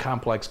 huge,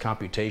 complex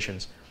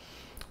computations.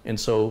 And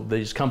so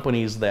these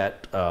companies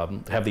that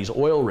have these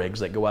oil rigs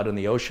that go out in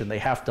the ocean, they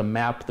have to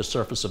map the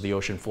surface of the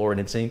ocean floor,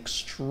 and it's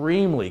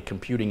extremely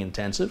computing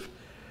intensive.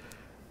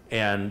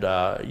 And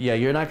yeah,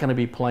 you're not going to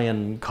be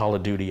playing Call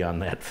of Duty on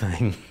that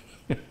thing.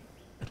 At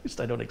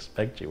least I don't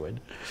expect you would.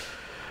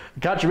 The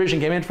contribution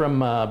came in from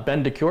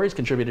Ben DeCure. He's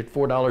contributed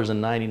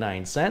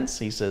 $4.99.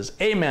 He says,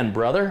 amen,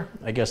 brother.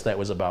 I guess that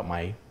was about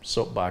my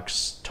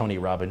soapbox Tony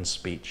Robbins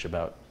speech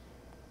about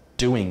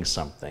doing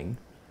something,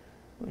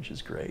 which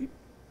is great.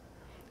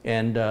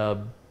 And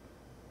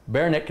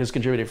Bernick has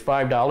contributed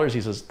 $5.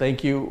 He says,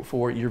 thank you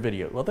for your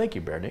video. Well, thank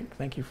you, Bernick.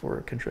 Thank you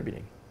for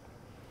contributing.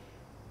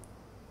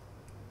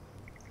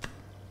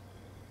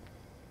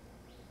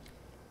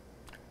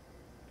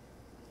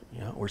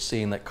 Yeah, we're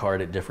seeing that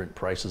card at different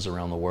prices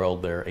around the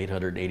world. They're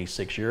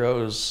 886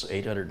 euros,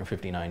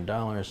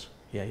 $859.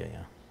 Yeah.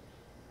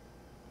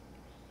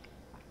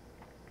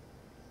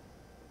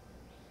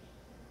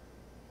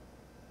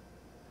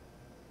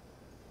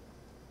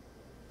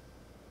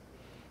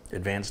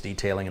 Advanced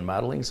Detailing and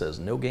Modeling says,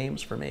 no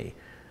games for me.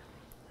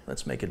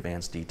 Let's make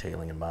Advanced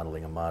Detailing and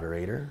Modeling a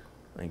moderator.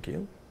 Thank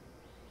you.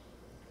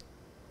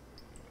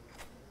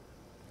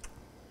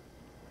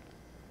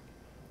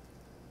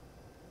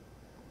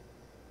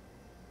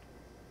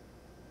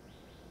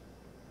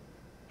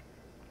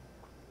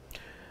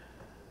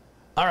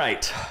 All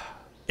right.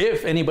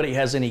 If anybody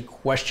has any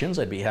questions,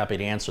 I'd be happy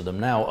to answer them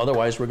now.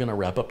 Otherwise, we're going to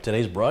wrap up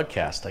today's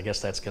broadcast. I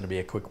guess that's going to be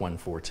a quick one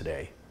for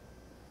today.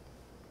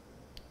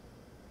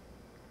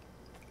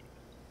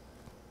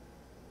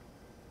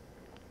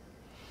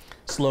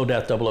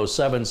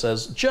 SlowDeath007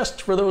 says,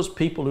 just for those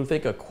people who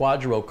think a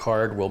Quadro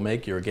card will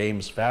make your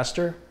games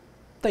faster,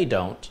 they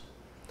don't.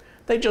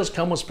 They just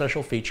come with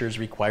special features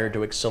required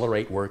to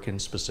accelerate work in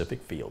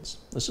specific fields.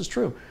 This is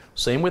true.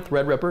 Same with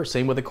Threadripper,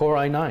 same with the Core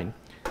i9.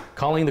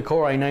 Calling the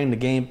Core i9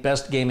 the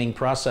best gaming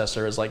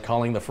processor is like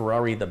calling the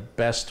Ferrari the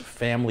best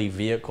family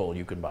vehicle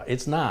you can buy.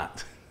 It's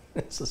not.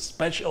 It's a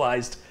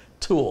specialized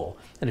tool.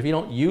 And if you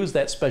don't use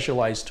that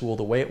specialized tool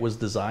the way it was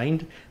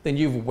designed, then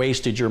you've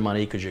wasted your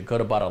money because you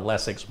could have bought a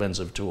less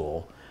expensive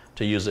tool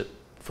to use it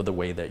for the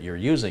way that you're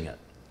using it.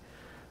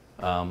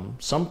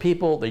 Some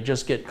people, they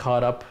just get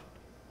caught up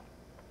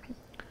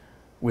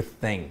with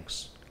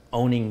things,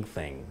 owning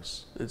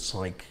things. It's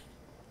like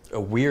a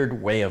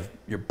weird way of,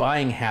 you're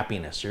buying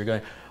happiness. You're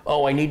going,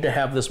 oh, I need to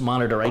have this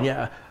monitor.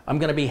 I'm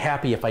going to be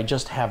happy if I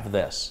just have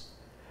this.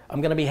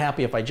 I'm going to be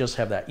happy if I just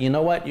have that. You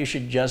know what? You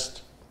should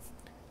just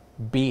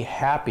be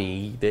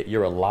happy that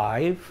you're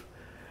alive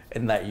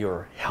and that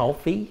you're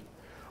healthy,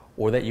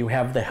 or that you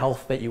have the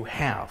health that you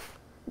have,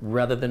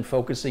 rather than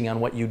focusing on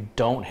what you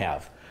don't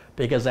have,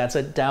 because that's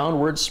a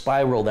downward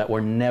spiral that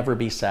will never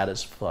be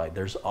satisfied.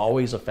 There's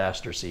always a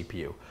faster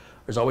CPU.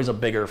 There's always a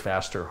bigger,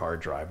 faster hard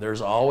drive.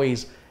 There's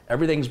always,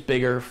 everything's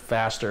bigger,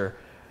 faster,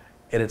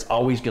 and it's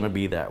always going to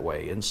be that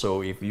way. And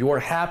so if your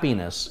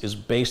happiness is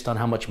based on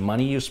how much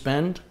money you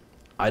spend,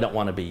 I don't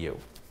want to be you.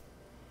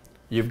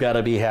 You've got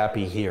to be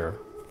happy here.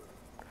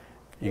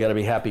 You got to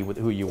be happy with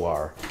who you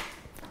are.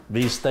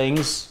 These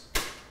things,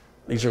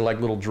 these are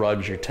like little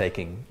drugs you're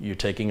taking. You're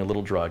taking a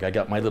little drug. I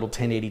got my little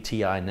 1080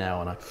 Ti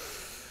now, and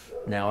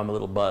now I'm a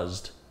little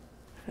buzzed.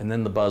 And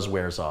then the buzz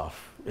wears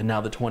off. And now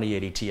the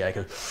 2080 Ti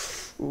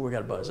goes, ooh, I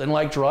got a buzz. And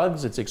like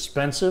drugs, it's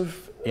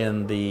expensive,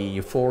 and the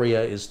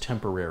euphoria is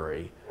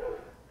temporary.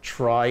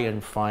 Try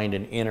and find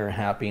an inner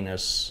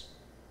happiness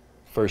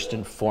first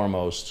and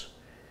foremost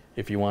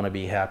if you want to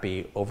be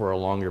happy over a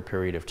longer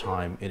period of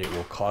time, and it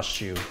will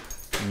cost you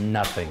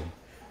nothing.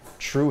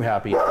 True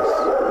happiness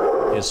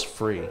is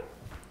free.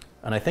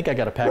 And I think I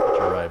got a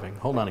package arriving.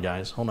 Hold on,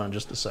 guys. Hold on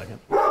just a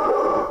second.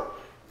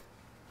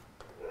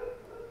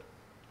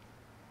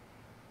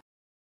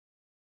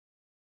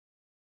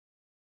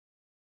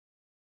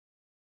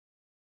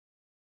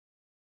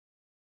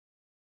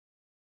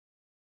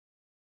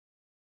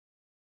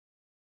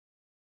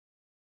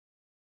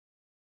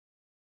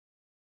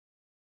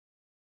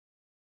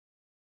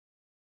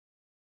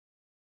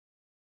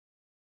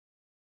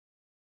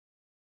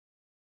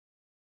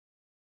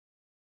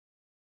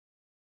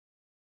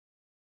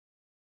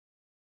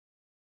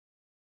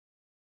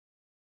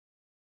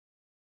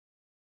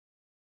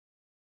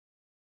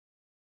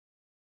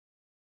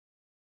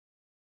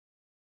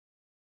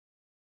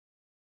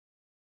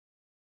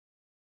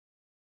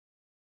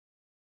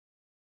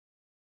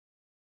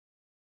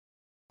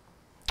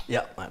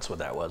 Yeah, that's what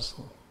that was.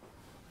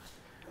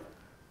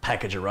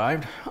 Package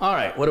arrived. All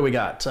right, what do we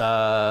got?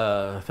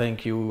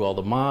 Thank you, all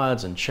the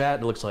mods and chat.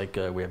 It looks like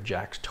we have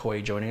Jack's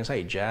Toy joining us.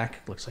 Hey,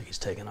 Jack. Looks like he's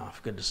taking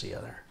off. Good to see you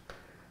there.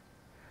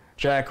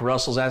 Jack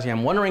Russell's asking,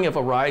 I'm wondering if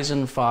a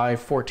Ryzen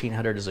 5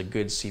 1400 is a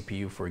good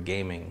CPU for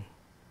gaming.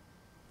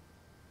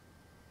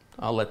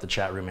 I'll let the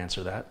chat room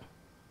answer that.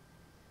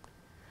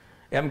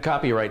 M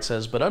Copyright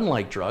says, but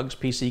unlike drugs,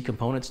 PC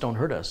components don't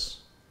hurt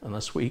us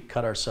unless we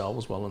cut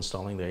ourselves while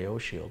installing the AO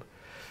shield.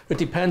 It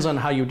depends on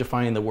how you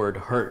define the word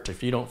hurt.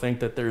 If you don't think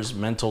that there's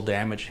mental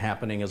damage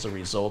happening as a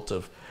result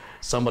of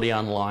somebody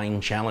online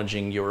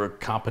challenging your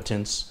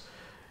competence,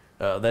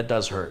 that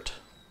does hurt.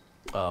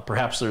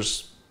 Perhaps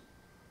there's,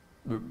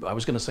 I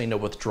was going to say no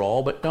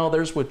withdrawal, but no,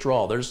 there's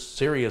withdrawal. There's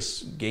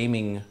serious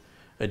gaming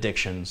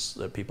addictions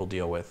that people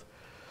deal with.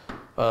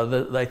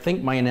 I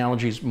think my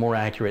analogy is more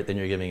accurate than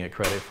you're giving it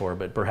credit for,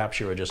 but perhaps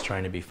you were just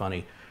trying to be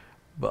funny.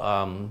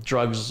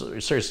 Drugs,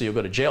 seriously, you'll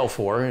go to jail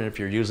for, and if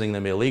you're using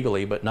them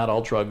illegally, but not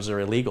all drugs are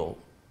illegal.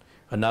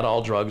 And not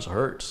all drugs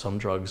hurt. Some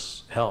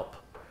drugs help.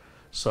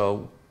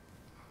 So,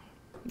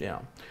 yeah.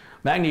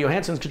 Magni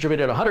Johansson's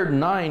contributed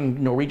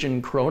 109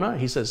 Norwegian krona.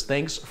 He says,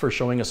 thanks for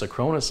showing us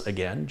Acronis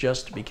again.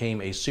 Just became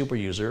a super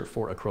user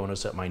for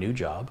Acronis at my new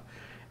job,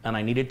 and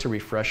I needed to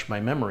refresh my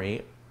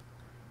memory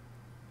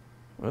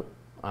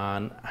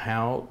on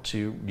how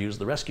to use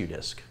the rescue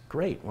disk.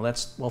 Great.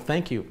 Well,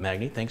 thank you,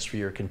 Magni. Thanks for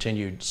your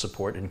continued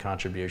support and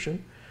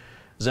contribution.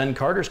 Zen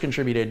Carter's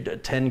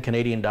contributed 10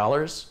 Canadian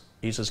dollars.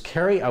 He says,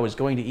 Carey, I was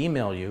going to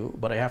email you,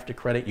 but I have to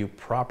credit you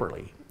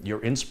properly.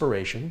 Your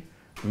inspiration,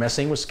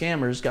 messing with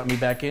scammers, got me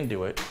back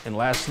into it. And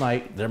last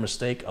night, their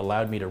mistake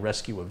allowed me to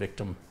rescue a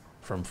victim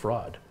from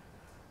fraud.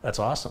 That's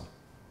awesome.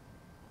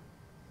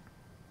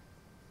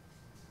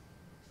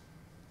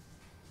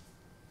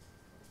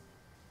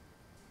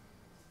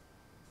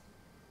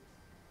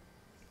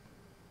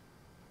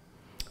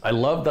 I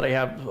love that I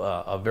have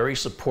a very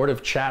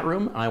supportive chat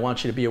room, and I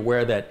want you to be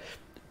aware that,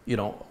 you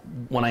know,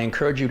 when I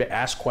encourage you to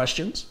ask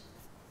questions,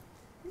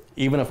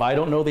 Even if I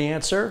don't know the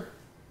answer,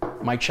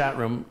 my chat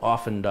room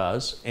often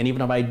does. And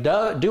even if I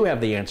do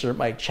have the answer,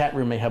 my chat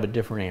room may have a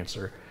different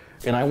answer.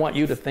 And I want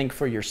you to think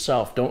for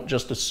yourself. Don't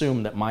just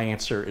assume that my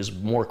answer is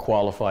more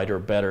qualified or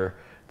better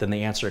than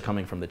the answer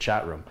coming from the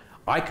chat room.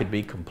 I could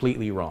be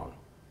completely wrong.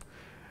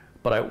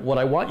 But what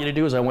I want you to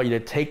do is I want you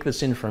to take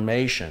this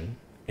information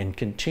and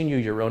continue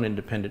your own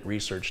independent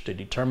research to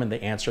determine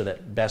the answer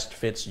that best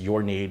fits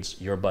your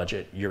needs, your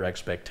budget, your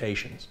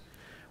expectations.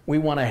 We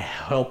want to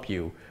help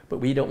you, but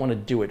we don't want to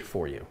do it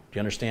for you. Do you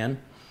understand?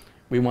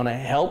 We want to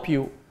help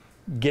you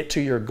get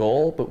to your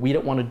goal, but we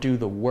don't want to do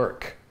the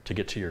work to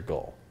get to your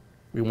goal.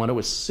 We want to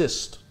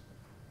assist.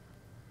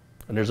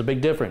 And there's a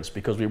big difference,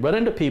 because we run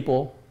into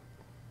people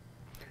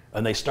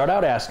and they start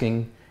out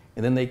asking,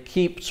 and then they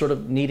keep sort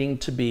of needing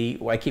to be,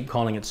 I keep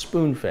calling it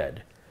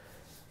spoon-fed.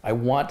 I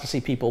want to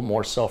see people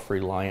more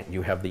self-reliant.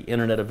 You have the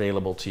internet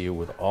available to you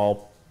with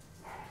all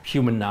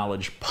human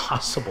knowledge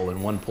possible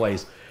in one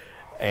place.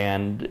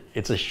 And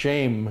it's a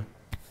shame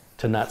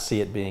to not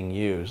see it being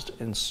used.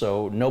 And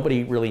so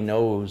nobody really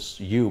knows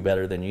you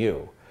better than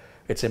you.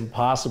 It's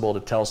impossible to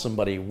tell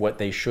somebody what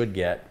they should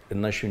get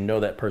unless you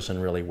know that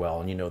person really well,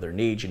 and you know their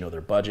needs, you know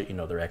their budget, you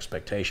know their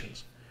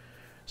expectations.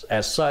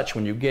 As such,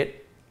 when you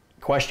get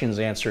questions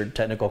answered,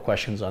 technical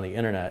questions on the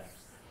internet,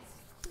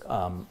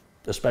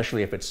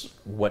 especially if it's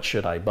what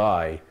should I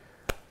buy,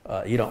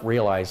 you don't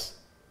realize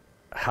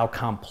how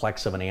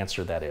complex of an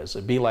answer that is.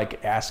 It'd be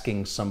like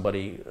asking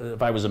somebody,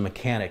 if I was a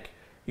mechanic,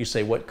 you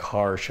say, what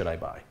car should I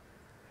buy?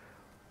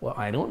 Well,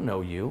 I don't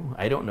know you.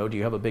 I don't know, do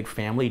you have a big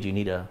family? Do you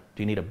need a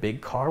big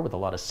car with a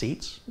lot of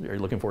seats? Are you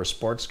looking for a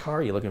sports car?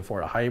 Are you looking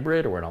for a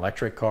hybrid or an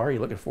electric car? Are you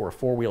looking for a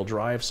four-wheel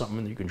drive,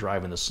 something that you can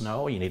drive in the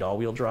snow? You need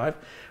all-wheel drive?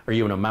 Are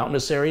you in a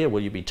mountainous area?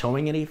 Will you be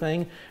towing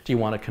anything? Do you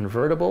want a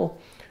convertible?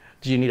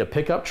 Do you need a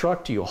pickup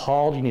truck? Do you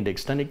haul? Do you need an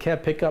extended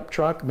cab pickup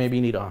truck? Maybe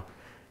you need a,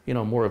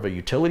 more of a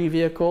utility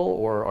vehicle,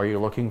 or are you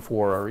looking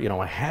for, a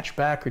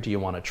hatchback, or do you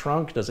want a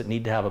trunk? Does it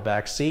need to have a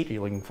back seat? Are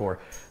you looking for,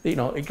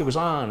 it goes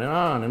on and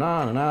on and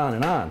on and on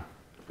and on.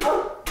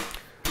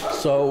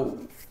 So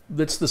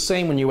it's the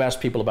same when you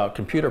ask people about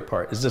computer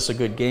part. Is this a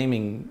good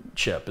gaming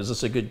chip? Is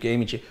this a good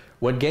gaming chip?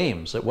 What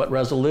games? At what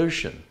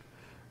resolution?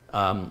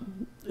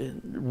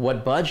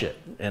 What budget?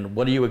 And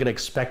what are you going to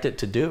expect it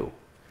to do?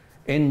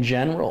 In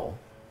general,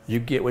 you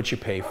get what you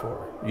pay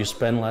for. You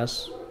spend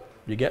less,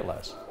 you get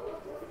less.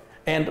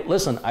 And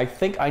listen, I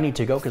think I need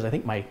to go because I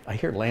think I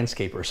hear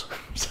landscapers.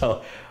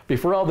 So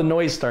before all the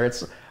noise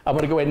starts, I'm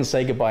going to go ahead and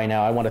say goodbye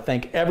now. I want to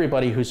thank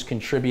everybody who's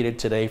contributed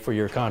today for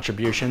your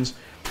contributions.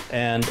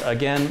 And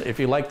again, if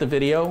you like the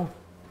video,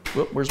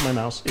 where's my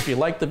mouse? If you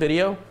like the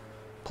video,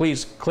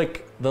 please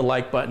click the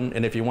like button.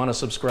 And if you want to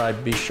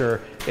subscribe, be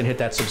sure and hit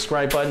that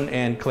subscribe button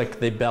and click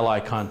the bell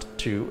icon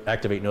to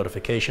activate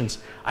notifications.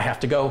 I have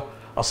to go.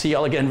 I'll see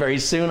y'all again very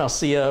soon. I'll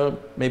see you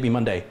maybe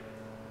Monday.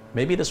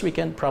 Maybe this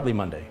weekend, probably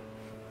Monday.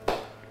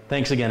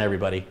 Thanks again,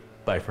 everybody.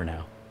 Bye for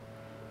now.